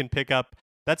fun that you can pick up.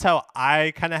 That's how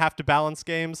I kind of have to balance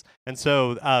games. And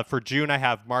so for June, I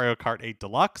have Mario Kart 8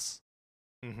 Deluxe.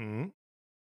 Mm-hmm.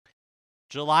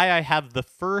 July, I have the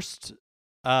first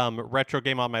retro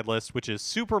game on my list, which is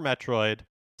Super Metroid.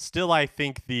 Still, I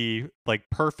think the like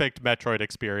perfect Metroid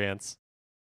experience.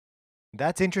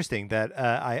 That's interesting. That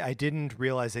I didn't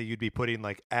realize that you'd be putting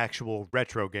like actual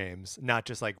retro games, not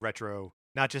just like retro,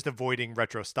 not just avoiding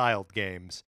retro styled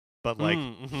games, but like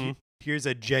here's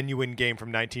a genuine game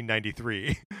from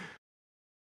 1993.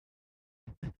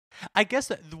 I guess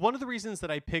that one of the reasons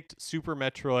that I picked Super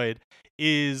Metroid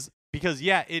is because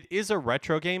yeah, it is a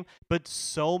retro game, but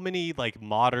so many like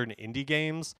modern indie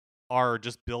games are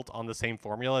just built on the same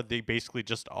formula. They basically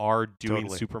just are doing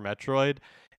Super Metroid.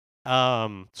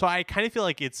 So I kind of feel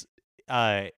like it's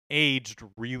aged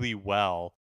really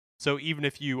well. So even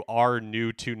if you are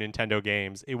new to Nintendo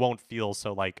games, it won't feel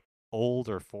so like old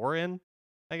or foreign,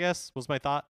 I guess was my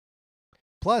thought.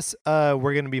 Plus,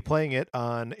 we're going to be playing it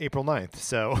on April 9th,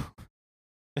 so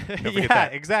yeah,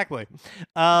 exactly.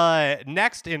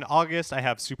 Next in August, I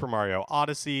have Super Mario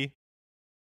Odyssey.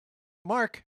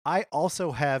 Mark, I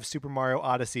also have Super Mario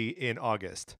Odyssey in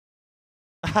August.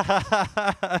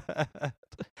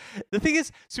 The thing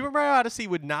is, Super Mario Odyssey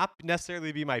would not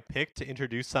necessarily be my pick to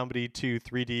introduce somebody to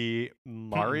 3D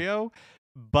Mario,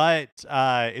 but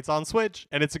it's on Switch,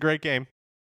 and it's a great game.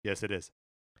 Yes, it is.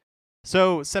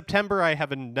 So September, I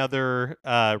have another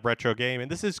retro game, and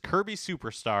this is Kirby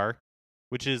Superstar.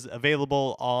 which is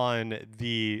available on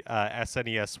the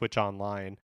SNES Switch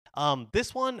Online.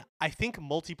 This one, I think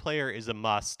multiplayer is a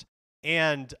must.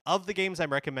 And of the games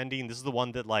I'm recommending, this is the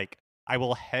one that like I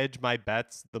will hedge my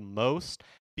bets the most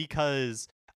because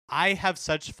I have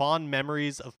such fond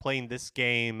memories of playing this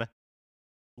game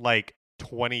like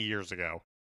 20 years ago.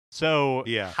 So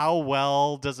Yeah. how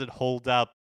well does it hold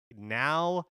up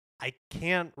now? I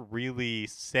can't really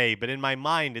say, but in my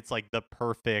mind, it's like the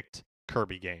perfect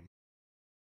Kirby game.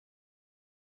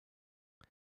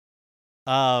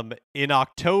 In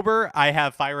October, I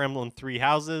have Fire Emblem Three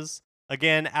Houses.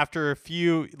 Again, after a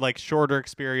few like shorter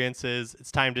experiences,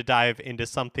 it's time to dive into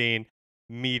something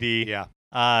meaty. Yeah.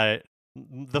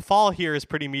 The fall here is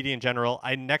pretty meaty in general.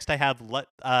 I have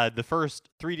the first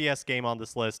 3DS game on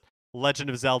this list, Legend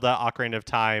of Zelda: Ocarina of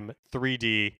Time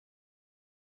 3D.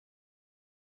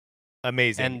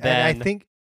 Amazing. And then I think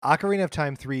Ocarina of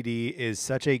Time 3D is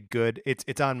such a good.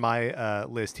 It's on my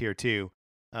list here too.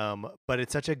 But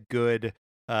it's such a good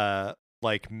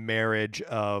like marriage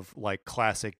of like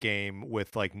classic game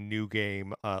with like new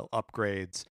game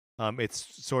upgrades.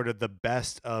 It's sort of the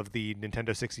best of the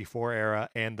Nintendo 64 era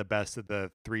and the best of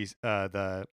the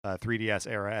 3DS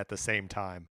era at the same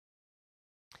time.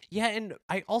 Yeah, and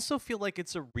I also feel like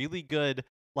it's a really good,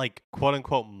 like, quote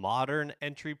unquote, modern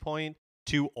entry point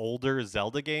to older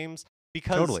Zelda games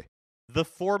because Totally. the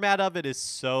format of it is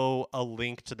so a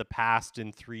link to the past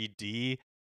in 3D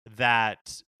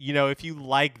that, you know, if you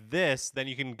like this, then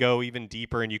you can go even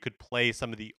deeper and you could play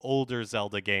some of the older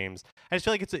Zelda games. I just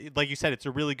feel like like you said, it's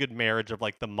a really good marriage of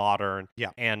like the modern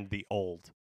and the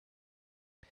old.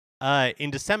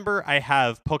 In December, I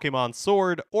have Pokemon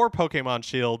Sword or Pokemon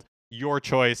Shield. Your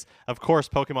choice. Of course,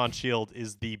 Pokemon Shield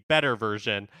is the better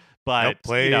version, but Nope,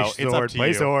 play it's Sword. up to Play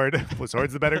you. Sword.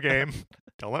 Sword's the better game.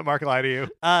 Don't let Mark lie to you.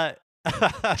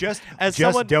 Just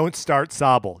don't start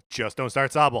Sobble. Just don't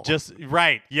start Sobble. Just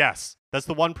right. Yes, that's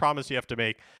the one promise you have to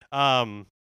make. I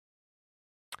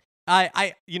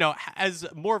you know, as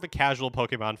more of a casual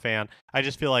Pokemon fan, I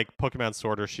just feel like Pokemon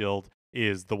Sword or Shield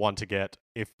is the one to get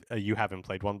if you haven't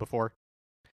played one before.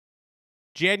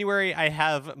 January, I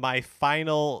have my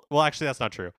final. Well, actually, that's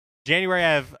not true. January,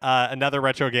 I have another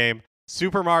retro game,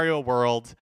 Super Mario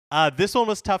World. This one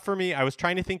was tough for me. I was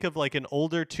trying to think of like an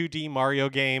older 2D Mario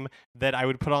game that I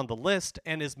would put on the list.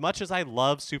 And as much as I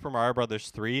love Super Mario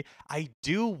Brothers 3, I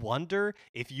do wonder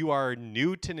if you are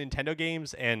new to Nintendo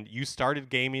games and you started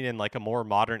gaming in like a more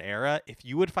modern era, if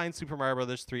you would find Super Mario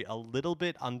Brothers 3 a little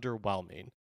bit underwhelming.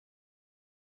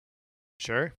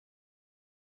 Sure.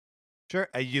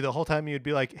 You the whole time you'd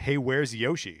be like, "Hey, where's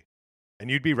Yoshi?"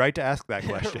 And you'd be right to ask that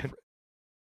question.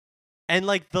 And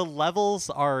like the levels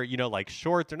are, you know, like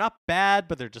short. They're not bad,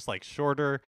 but they're just like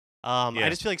shorter. I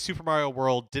just feel like Super Mario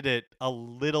World did it a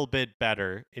little bit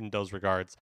better in those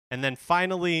regards. And then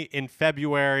finally in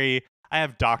February, I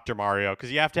have Dr. Mario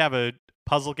because you have to have a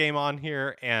puzzle game on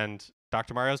here, and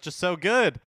Dr. Mario is just so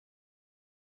good.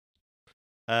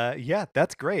 Yeah,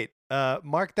 that's great.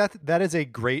 Mark, that is a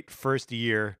great first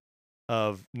year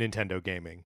of Nintendo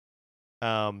gaming.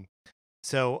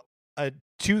 So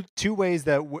two ways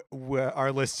that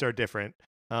our lists are different.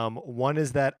 One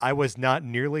is that I was not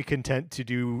nearly content to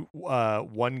do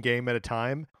one game at a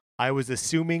time. I was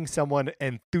assuming someone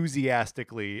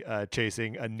enthusiastically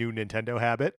chasing a new Nintendo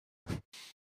habit.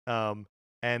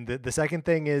 And the second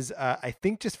thing is, I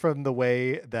think just from the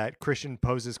way that Christian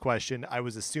posed his question, I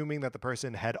was assuming that the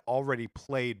person had already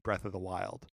played Breath of the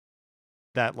Wild.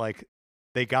 That like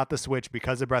they got the Switch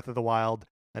because of Breath of the Wild,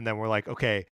 and then we're like,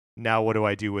 okay, now what do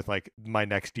I do with like my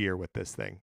next year with this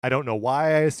thing? I don't know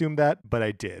why I assumed that, but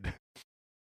I did.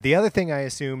 The other thing I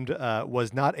assumed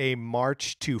was not a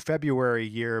March to February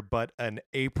year, but an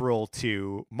April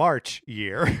to March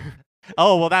year.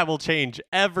 Oh, well, that will change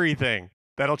everything.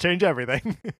 That'll change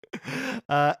everything.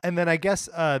 And then I guess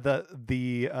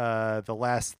the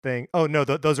last thing. Oh no,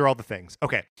 those are all the things.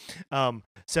 Okay.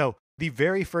 So the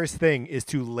very first thing is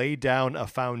to lay down a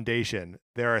foundation.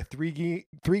 There are three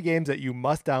games that you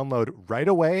must download right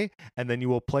away, and then you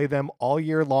will play them all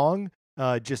year long.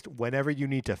 Just whenever you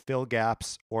need to fill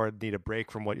gaps or need a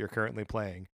break from what you're currently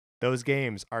playing. Those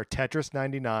games are Tetris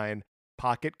 99,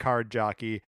 Pocket Card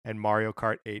Jockey, and Mario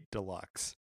Kart 8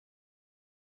 Deluxe.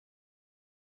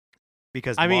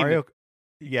 Because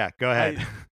yeah, go ahead.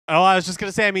 I was just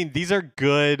gonna say, I mean, these are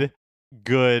good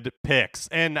picks,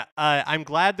 and I'm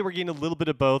glad that we're getting a little bit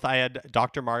of both. I had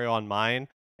Dr. Mario on mine,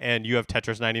 and you have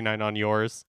Tetris 99 on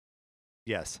yours.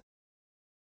 Yes.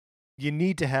 You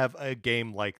need to have a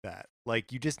game like that.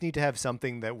 Like, you just need to have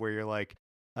something that where you're like,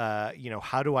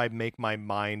 how do I make my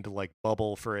mind like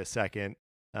bubble for a second?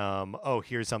 Oh,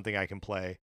 here's something I can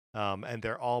play. And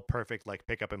they're all perfect like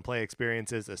pick up and play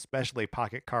experiences, especially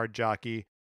Pocket Card Jockey.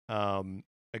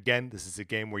 Again, this is a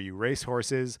game where you race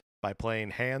horses by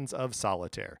playing Hands of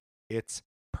Solitaire. It's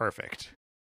perfect.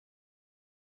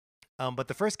 But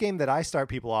the first game that I start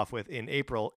people off with in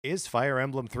April is Fire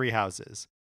Emblem Three Houses,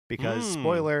 because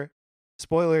spoiler,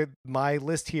 my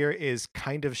list here is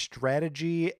kind of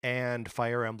strategy and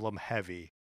Fire Emblem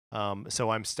heavy.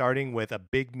 So I'm starting with a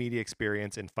big media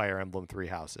experience in Fire Emblem Three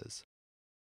Houses.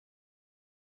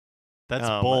 That's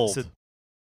bold. So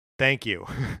thank you.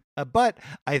 But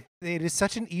it is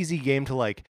such an easy game to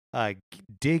like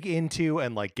dig into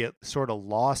and like get sort of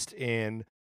lost in.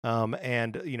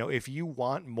 And you know, if you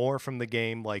want more from the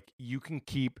game, like you can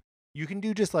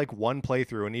do just like one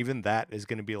playthrough, and even that is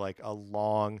going to be like a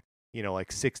long, you know,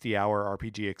 like 60-hour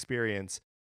RPG experience.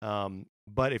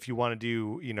 But if you want to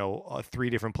do, you know, 3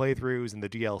 different playthroughs and the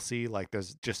DLC, like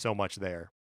there's just so much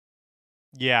there.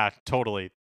 Yeah,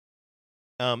 totally.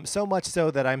 So much so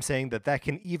that I'm saying that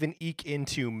can even eke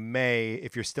into May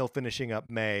if you're still finishing up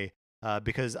May,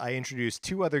 because I introduced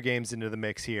 2 other games into the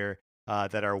mix here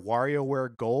that are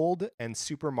WarioWare Gold and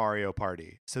Super Mario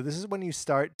Party. So this is when you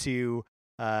start to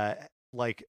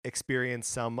like experience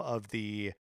some of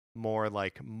the more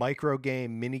like micro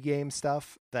game, mini game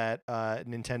stuff that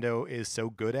Nintendo is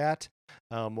so good at,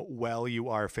 while you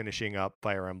are finishing up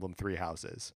Fire Emblem Three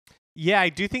Houses. Yeah, I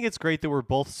do think it's great that we're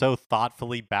both so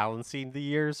thoughtfully balancing the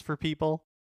years for people.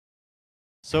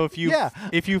 So if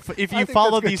you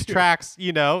follow these tracks,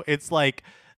 you know, it's like,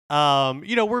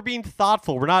 you know, we're being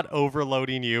thoughtful. We're not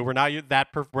overloading you. We're not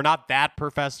that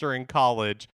professor in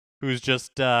college who's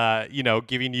just you know,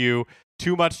 giving you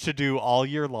too much to do all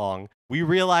year long. We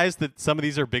realize that some of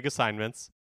these are big assignments.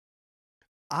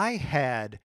 I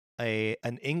had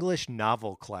an English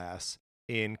novel class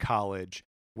in college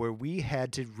where we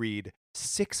had to read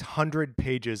 600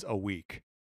 pages a week.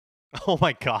 Oh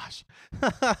my gosh.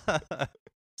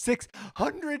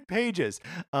 600 pages.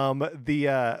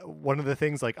 The one of the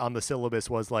things like on the syllabus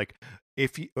was like,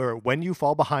 when you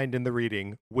fall behind in the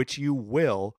reading, which you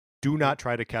will, do not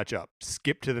try to catch up.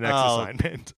 Skip to the next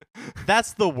assignment.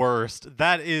 That's the worst.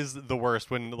 That is the worst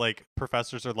when like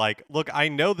professors are like, look, I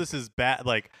know this is bad.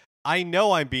 Like, I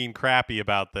know I'm being crappy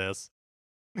about this.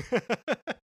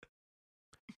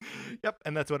 Yep,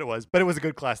 and that's what it was. But it was a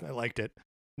good class and I liked it.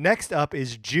 Next up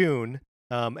is June.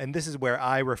 And this is where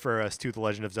I refer us to The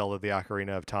Legend of Zelda: The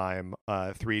Ocarina of Time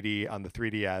 3D on the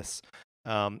 3DS.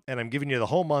 And I'm giving you the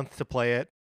whole month to play it.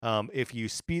 If you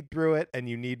speed through it and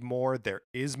you need more, there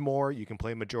is more. You can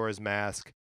play Majora's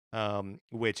Mask,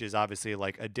 which is obviously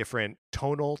like a different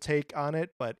tonal take on it,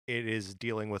 but it is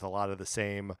dealing with a lot of the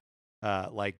same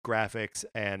like graphics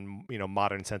and, you know,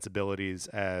 modern sensibilities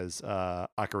as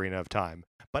Ocarina of Time.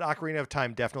 But Ocarina of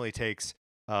Time definitely takes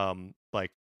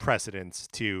like precedence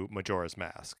to Majora's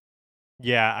Mask.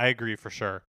 Yeah, I agree for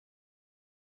sure.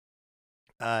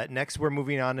 Next, we're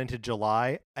moving on into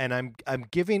July, and I'm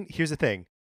giving. Here's the thing,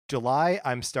 July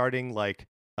I'm starting like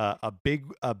a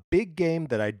big game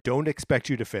that I don't expect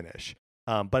you to finish,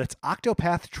 but it's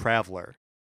Octopath Traveler.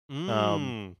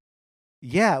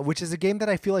 Yeah, which is a game that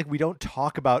I feel like we don't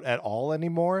talk about at all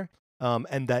anymore,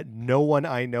 and that no one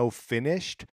I know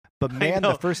finished. But man,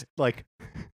 the first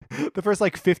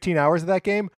like 15 hours of that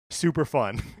game, super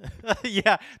fun.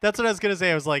 Yeah, that's what I was going to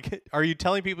say. I was like, are you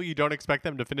telling people you don't expect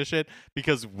them to finish it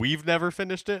because we've never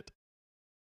finished it?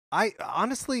 I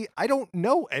honestly, I don't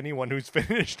know anyone who's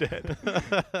finished it.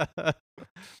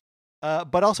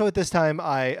 But also at this time,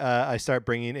 I start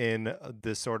bringing in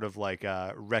this sort of like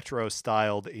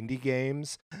retro-styled indie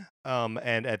games,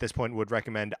 and at this point would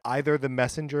recommend either The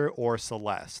Messenger or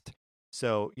Celeste.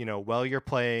 So, you know, while you're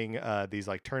playing these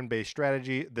like turn-based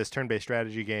strategy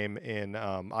game in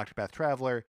Octopath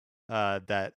Traveler,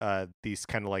 that these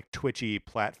kind of like twitchy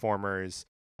platformers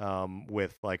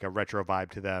with like a retro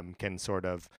vibe to them can sort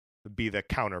of be the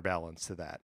counterbalance to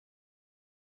that.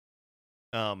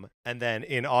 And then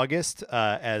in August,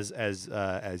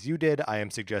 as you did, I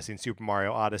am suggesting Super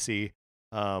Mario Odyssey,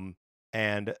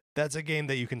 and that's a game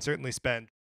that you can certainly spend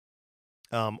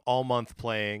all month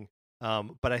playing.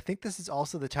 But I think this is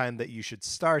also the time that you should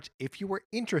start if you were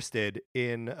interested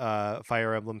in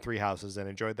Fire Emblem Three Houses and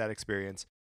enjoyed that experience,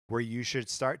 where you should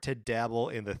start to dabble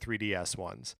in the 3DS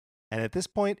ones. And at this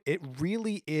point, it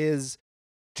really is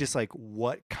just like,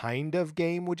 what kind of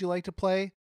game would you like to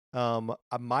play?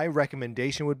 My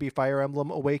recommendation would be Fire Emblem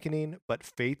Awakening, but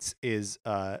Fates is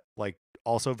like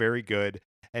also very good.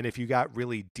 And if you got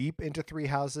really deep into Three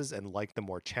Houses and like the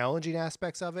more challenging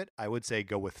aspects of it, I would say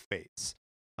go with Fates.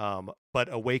 But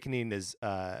Awakening is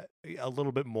a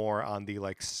little bit more on the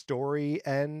like story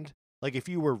end. Like if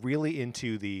you were really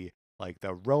into the like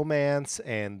the romance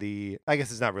and I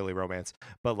guess it's not really romance,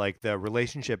 but like the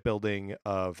relationship building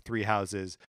of Three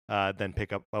Houses, then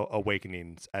pick up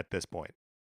Awakenings at this point.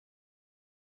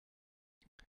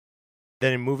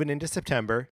 Then moving into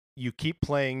September, you keep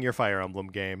playing your Fire Emblem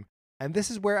game, and this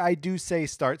is where I do say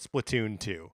start Splatoon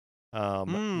 2.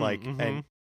 Like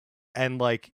and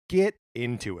like get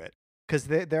into it, because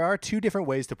there are two different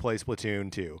ways to play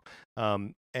Splatoon 2.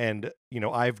 And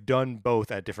I've done both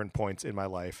at different points in my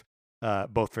life,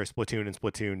 both for Splatoon and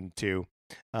Splatoon 2,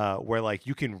 where like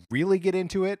you can really get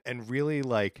into it and really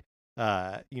like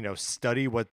study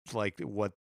what's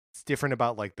different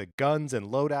about like the guns and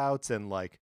loadouts, and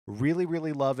like really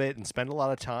really love it and spend a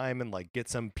lot of time and like get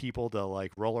some people to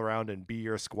like roll around and be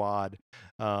your squad.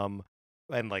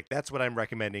 And like that's what I'm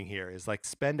recommending here, is like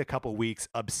spend a couple weeks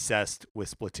obsessed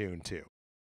with Splatoon 2.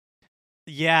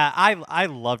 Yeah, I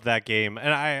loved that game,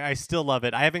 and I still love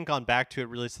it. I haven't gone back to it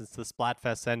really since the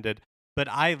Splatfest ended, but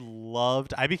I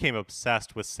became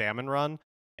obsessed with Salmon Run,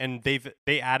 and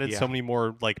they added so many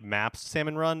more like maps to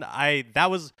Salmon Run.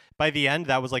 By the end,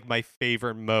 that was like my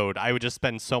favorite mode. I would just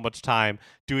spend so much time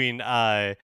doing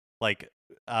attempt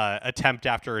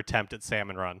after attempt at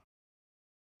Salmon Run.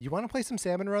 You want to play some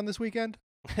Salmon Run this weekend?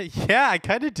 Yeah, I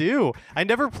kind of do. I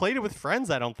never played it with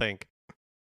friends, I don't think.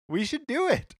 We should do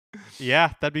it.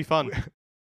 Yeah, that'd be fun.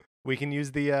 We can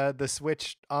use the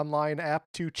Switch online app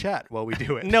to chat while we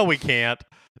do it. No, we can't.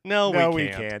 No, we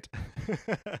can't.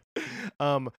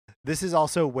 This is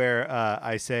also where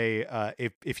I say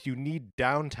if you need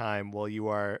downtime while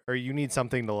you need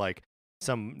something to like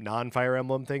some non-Fire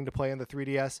Emblem thing to play on the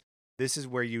 3DS, this is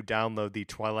where you download the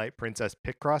Twilight Princess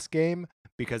Picross game,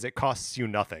 because it costs you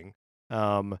nothing.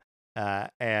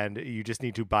 And you just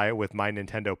need to buy it with My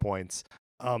Nintendo points.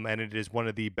 And it is one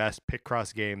of the best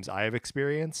Picross games I have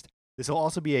experienced. This will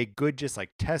also be a good just like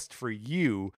test for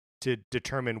you to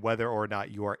determine whether or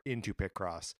not you are into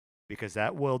Picross, because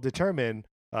that will determine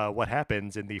what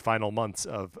happens in the final months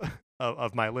of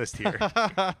my list here.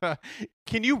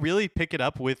 Can you really pick it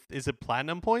up with, is it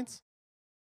platinum points?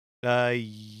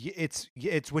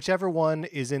 It's whichever one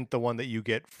isn't the one that you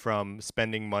get from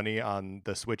spending money on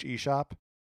the Switch eShop.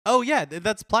 Oh yeah,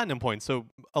 that's platinum points. So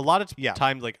a lot of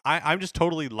times, like I'm just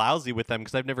totally lousy with them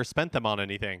because I've never spent them on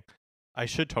anything. I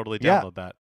should totally download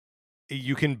that.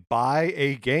 You can buy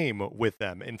a game with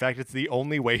them. In fact, it's the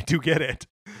only way to get it,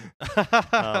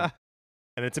 and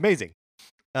it's amazing.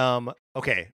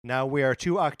 Okay, now we are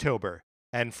to October,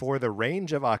 and for the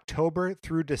range of October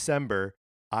through December,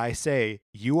 I say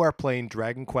you are playing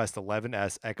Dragon Quest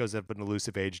XI-S Echoes of an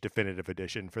Elusive Age Definitive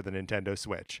Edition for the Nintendo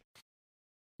Switch.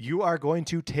 You are going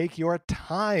to take your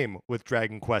time with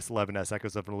Dragon Quest XI-S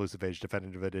Echoes of an Elusive Age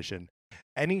Definitive Edition.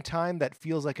 Any time that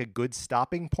feels like a good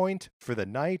stopping point for the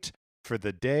night, for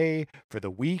the day, for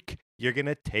the week, you're going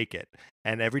to take it.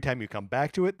 And every time you come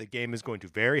back to it, the game is going to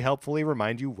very helpfully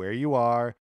remind you where you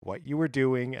are, what you were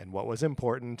doing, and what was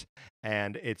important.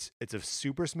 And it's a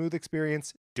super smooth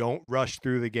experience. Don't rush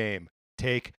through the game.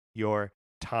 Take your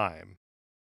time.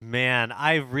 Man,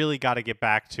 I've really got to get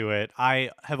back to it.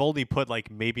 I have only put like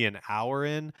maybe an hour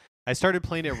in. I started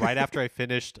playing it right after I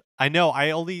finished. I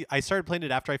started playing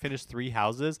it after I finished Three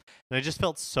Houses, and I just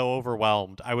felt so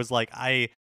overwhelmed. I was like, I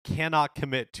cannot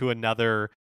commit to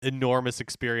another enormous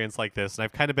experience like this, and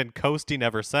I've kind of been coasting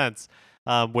ever since,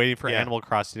 waiting for Animal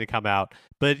Crossing to come out.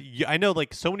 But I know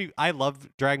like I love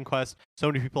Dragon Quest. So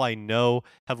many people I know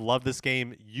have loved this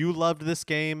game. You loved this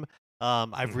game.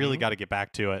 I've really got to get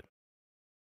back to it.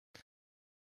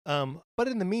 But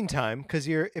in the meantime, because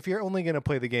if you're only going to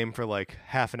play the game for like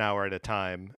half an hour at a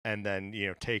time, and then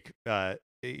take an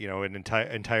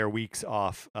entire weeks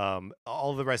off,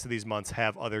 all the rest of these months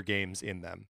have other games in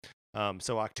them.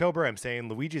 So October, I'm saying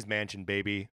Luigi's Mansion,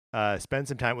 baby. Spend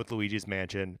some time with Luigi's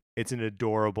Mansion. It's an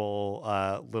adorable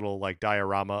little like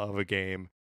diorama of a game.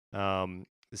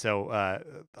 So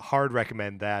hard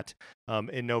recommend that.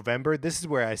 In November, this is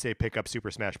where I say pick up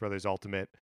Super Smash Bros. Ultimate.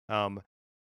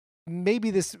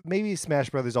 Maybe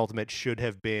Smash Brothers Ultimate should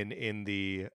have been in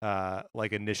the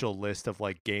like initial list of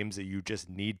like games that you just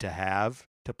need to have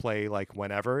to play like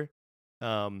whenever.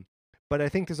 But I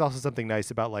think there's also something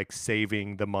nice about like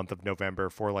saving the month of November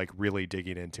for like really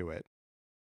digging into it.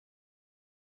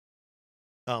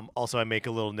 Also, I make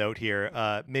a little note here.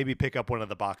 Maybe pick up one of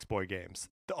the Box Boy games.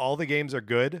 All the games are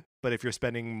good, but if you're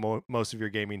spending most of your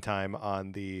gaming time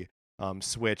on the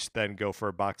Switch, then go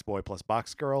for Box Boy plus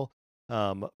Box Girl.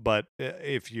 But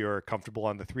if you're comfortable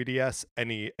on the 3DS,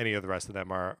 any of the rest of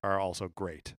them are also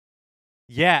great.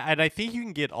 Yeah, and I think you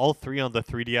can get all three on the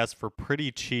 3DS for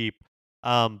pretty cheap.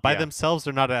 By themselves,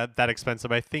 they're not that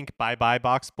expensive. I think Bye Bye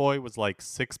Box Boy was like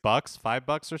 $6,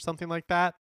 $5 or something like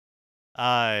that.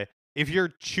 If you're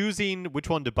choosing which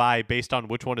one to buy based on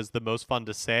which one is the most fun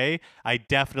to say, I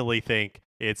definitely think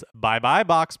it's Bye Bye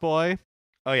Box Boy.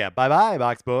 Oh yeah, bye bye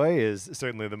Box Boy is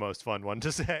certainly the most fun one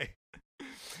to say.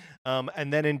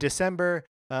 And then in December,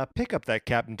 pick up that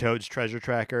Captain Toad's Treasure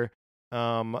Tracker.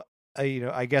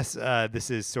 I guess this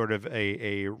is sort of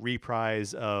a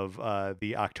reprise of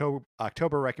the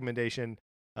October recommendation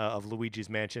of Luigi's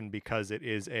Mansion because it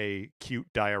is a cute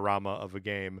diorama of a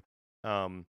game.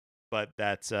 But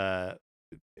that's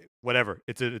whatever.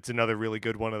 It's another really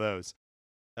good one of those.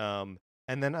 And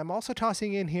then I'm also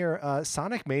tossing in here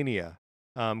Sonic Mania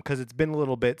because it's been a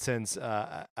little bit since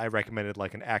I recommended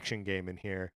like an action game in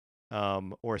here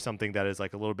or something that is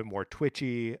like a little bit more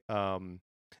twitchy and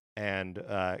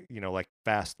like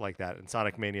fast like that. And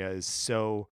Sonic Mania is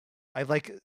so I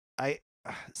like I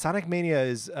Sonic Mania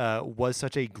is was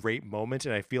such a great moment,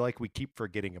 and I feel like we keep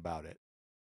forgetting about it.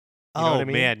 You know what Oh I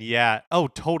mean? man, yeah. Oh,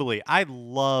 totally. I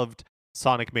loved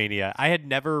Sonic Mania. I had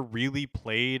never really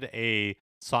played a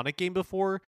Sonic game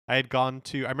before. I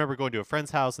remember going to a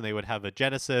friend's house and they would have a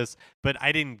Genesis, but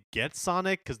I didn't get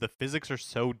Sonic because the physics are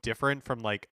so different from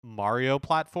like Mario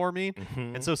platforming.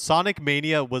 And Hmm. so Sonic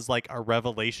Mania was like a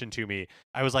revelation to me.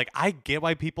 I was like, I get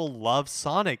why people love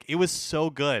Sonic. It was so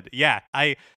good. Yeah,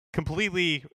 I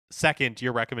completely second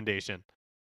your recommendation.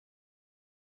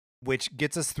 Which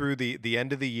gets us through the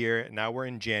end of the year. Now we're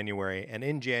in January, and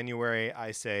in January, I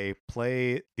say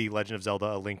play the Legend of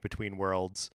Zelda: A Link Between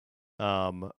Worlds.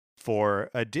 For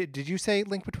did you say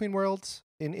Link Between Worlds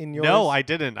in No, yours? I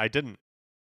didn't. I didn't.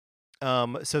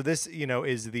 So this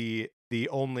is the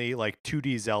only like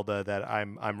 2D Zelda that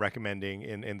I'm recommending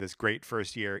in this great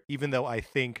first year. Even though I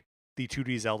think the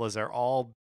 2D Zeldas are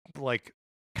all like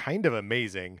kind of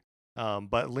amazing,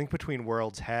 but Link Between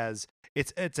Worlds has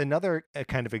it's another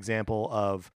kind of example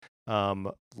of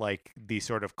like the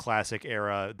sort of classic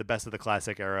era, the best of the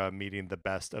classic era meeting the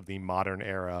best of the modern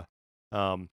era.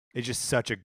 It's just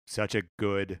such a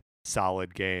good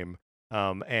solid game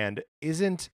and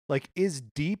is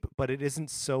deep, but it isn't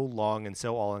so long and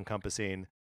so all encompassing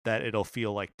that it'll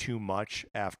feel like too much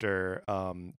after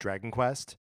Dragon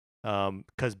Quest.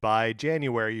 Because by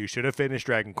January you should have finished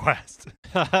Dragon Quest.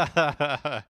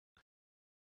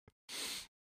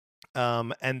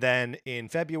 And then in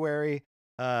February,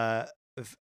 uh,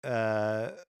 f- uh,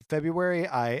 February,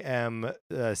 I am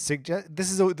suggest. This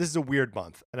is a weird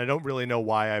month, and I don't really know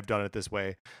why I've done it this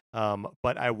way.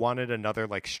 But I wanted another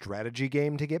like strategy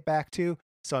game to get back to,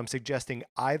 so I'm suggesting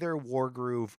either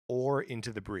Wargroove or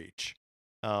Into the Breach.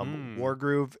 Hmm.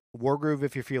 Wargroove,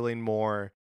 if you're feeling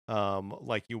more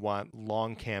like you want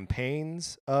long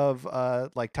campaigns of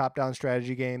like top-down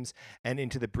strategy games, and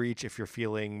Into the Breach if you're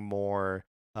feeling more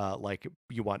like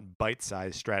you want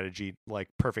bite-sized strategy, like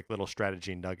perfect little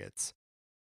strategy nuggets.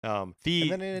 And The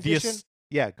then in the addition,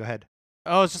 yeah, go ahead.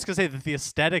 Oh, I was just gonna say that the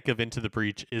aesthetic of Into the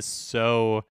Breach is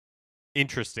so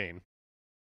interesting.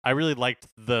 I really liked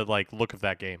the like look of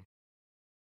that game.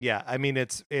 Yeah, I mean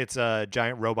it's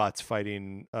giant robots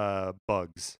fighting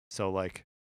bugs. So like,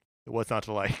 what's not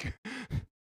to like?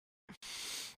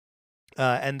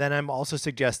 And then I'm also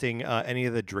suggesting any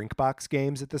of the Drinkbox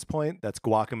games at this point. That's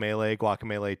Guacamelee,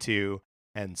 Guacamelee 2,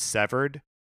 and Severed.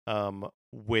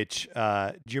 Which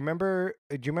do you remember?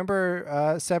 Do you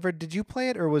remember Severed? Did you play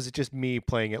it, or was it just me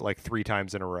playing it like 3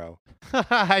 times in a row?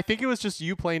 I think it was just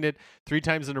you playing it 3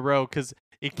 times in a row because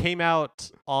it came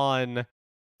out on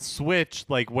Switch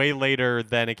like way later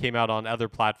than it came out on other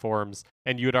platforms,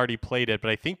 and you had already played it.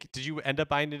 But I think did you end up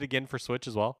buying it again for Switch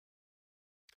as well?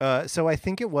 So I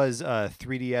think it was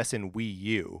 3DS and Wii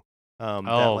U. That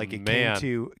Oh like it man.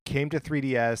 came to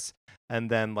 3DS, and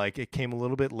then like it came a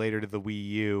little bit later to the Wii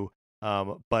U.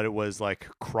 But it was like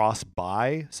cross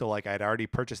buy, so like I'd already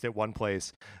purchased it one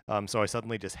place, so I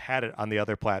suddenly just had it on the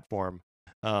other platform.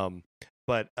 Um,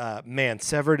 but man,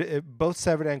 both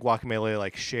Severed and Guacamelee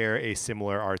like share a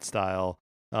similar art style.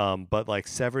 But like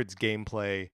Severed's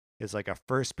gameplay is like a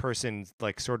first person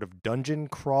like sort of dungeon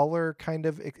crawler kind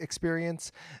of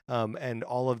experience, and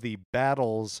all of the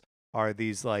battles are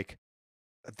these like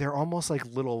they're almost like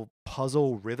little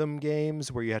puzzle rhythm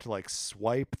games where you have to like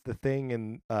swipe the thing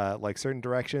in like certain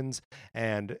directions,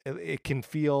 and it can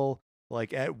feel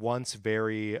like at once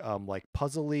very like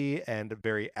puzzly and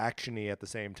very actiony at the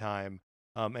same time,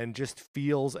 and just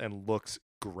feels and looks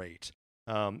great.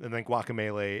 And then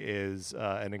Guacamelee is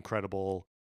an incredible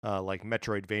like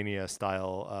Metroidvania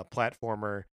style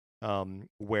platformer,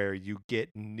 where you get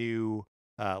new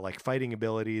like fighting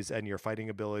abilities, and your fighting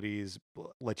abilities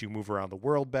let you move around the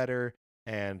world better,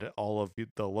 and all of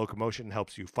the locomotion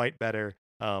helps you fight better.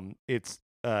 It's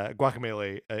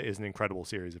Guacamelee is an incredible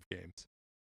series of games.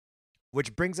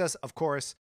 Which brings us, of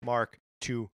course, Mark,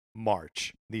 to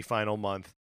March, the final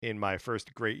month in my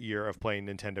first great year of playing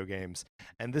Nintendo games.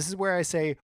 And this is where I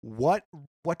say, what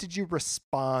did you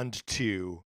respond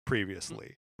to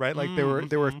previously? Right? Like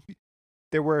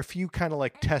there were a few kind of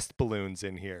like test balloons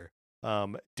in here.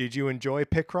 Did you enjoy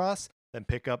Picross? Then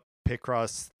pick up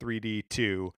Picross 3D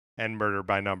 2 and Murder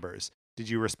by Numbers. Did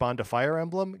you respond to Fire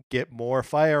Emblem? Get more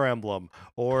Fire Emblem.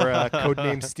 Or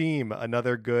Codename Steam,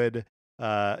 another good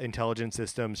intelligent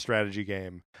system strategy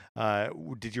game.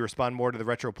 Did you respond more to the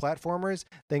retro platformers?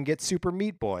 Then get Super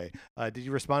Meat Boy. Did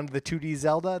you respond to the 2D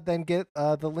Zelda? Then get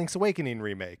the Link's Awakening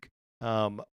remake.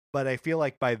 But I feel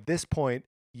like by this point,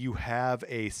 you have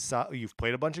you've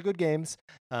played a bunch of good games,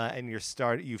 and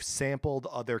you've sampled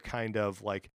other kind of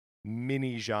like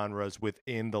mini genres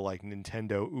within the like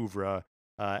Nintendo oeuvre,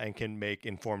 and can make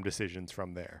informed decisions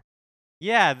from there.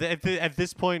 Yeah, at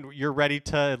this point, you're ready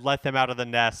to let them out of the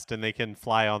nest and they can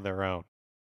fly on their own.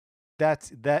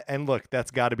 And look,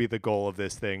 that's got to be the goal of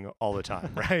this thing all the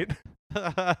time, right?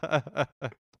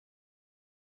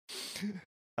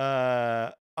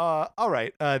 All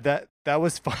right. That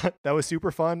was fun. That was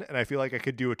super fun, and I feel like I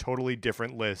could do a totally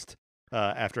different list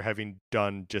after having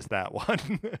done just that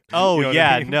one. Oh, you know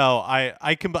yeah, I mean? no,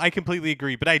 I completely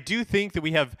agree. But I do think that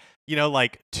we have,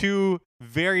 like 2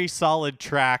 very solid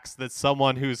tracks that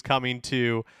someone who's coming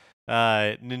to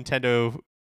Nintendo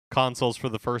consoles for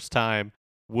the first time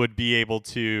would be able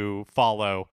to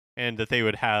follow, and that they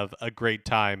would have a great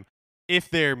time if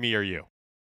they're me or you.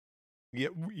 Yeah.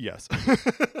 Yes.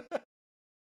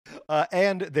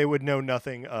 And they would know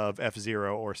nothing of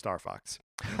F-Zero or Star Fox.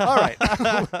 All right.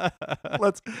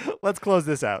 Let's close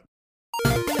this out.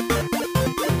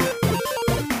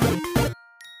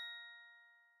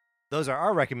 Those are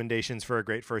our recommendations for a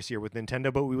great first year with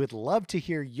Nintendo, but we would love to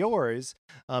hear yours.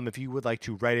 If you would like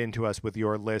to write into us with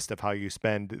your list of how you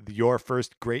spend your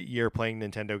first great year playing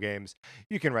Nintendo games,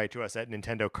 you can write to us at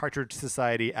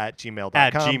nintendocartridgesociety@gmail.com.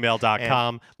 At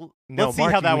gmail.com. Let's see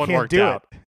Mark, how that one worked out.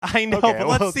 I know, Okay,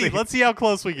 but we'll see. Let's see how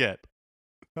close we get.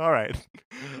 All right.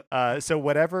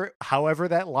 So however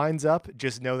that lines up,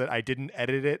 just know that I didn't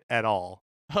edit it at all.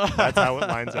 That's how it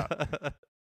lines up.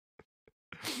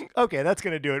 Okay, that's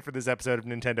going to do it for this episode of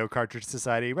Nintendo Cartridge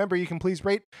Society. Remember, you can please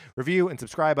rate, review, and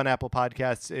subscribe on Apple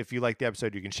Podcasts. If you like the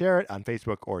episode, you can share it on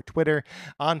Facebook or Twitter.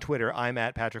 On Twitter, I'm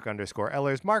at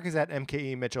Patrick_Ellers. Mark is at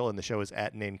MKE Mitchell, and the show is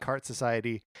at Nane Cart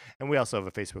Society. And we also have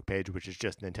a Facebook page, which is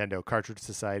just Nintendo Cartridge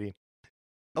Society.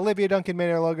 Olivia Duncan made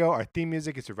our logo. Our theme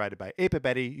music is provided by 8-Bit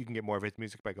Betty. You can get more of his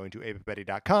music by going to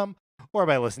 8bitbetty.com or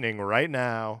by listening right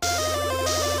now.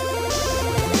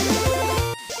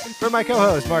 For my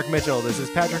co-host, Mark Mitchell, this is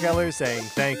Patrick Ellers saying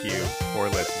thank you for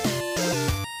listening.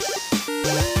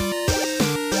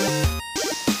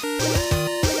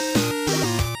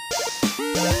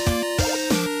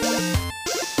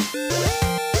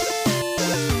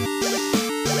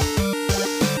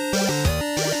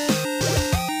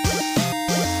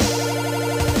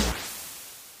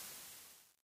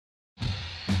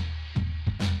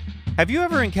 Have you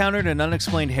ever encountered an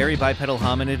unexplained hairy bipedal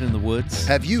hominid in the woods?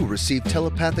 Have you received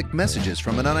telepathic messages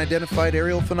from an unidentified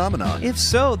aerial phenomenon? If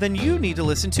so, then you need to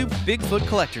listen to Bigfoot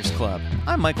Collectors Club.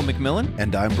 I'm Michael McMillan.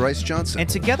 And I'm Bryce Johnson. And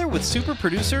together with super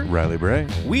producer Riley Bray,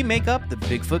 we make up the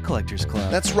Bigfoot Collectors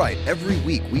Club. That's right. Every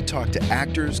week we talk to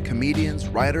actors, comedians,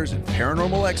 writers, and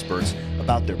paranormal experts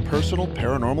about their personal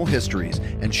paranormal histories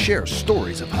and share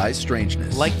stories of high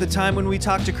strangeness. Like the time when we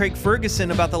talked to Craig Ferguson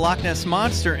about the Loch Ness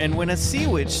Monster and when a sea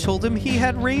witch told him he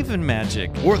had raven magic.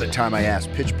 Or the time I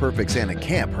asked Pitch Perfect's Anna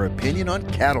Camp her opinion on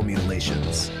cattle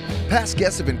mutilations. Past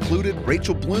guests have included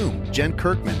Rachel Bloom, Jen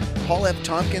Kirkman, Paul F.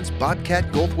 Tompkins,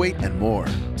 Bobcat Goldthwait, and more.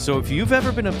 So if you've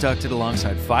ever been abducted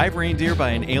alongside 5 reindeer by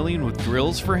an alien with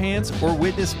drills for hands or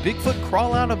witnessed Bigfoot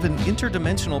crawl out of an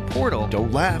interdimensional portal,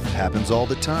 Don't laugh, happens all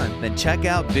the time. then check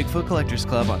out Bigfoot Collectors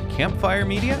Club on Campfire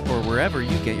Media or wherever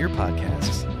you get your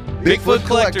podcasts. Bigfoot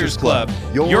Collectors Club.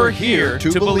 You're here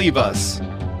to believe us.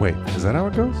 wait, is that how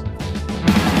it goes?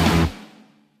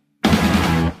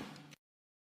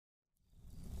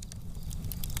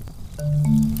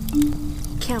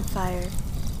 Campfire.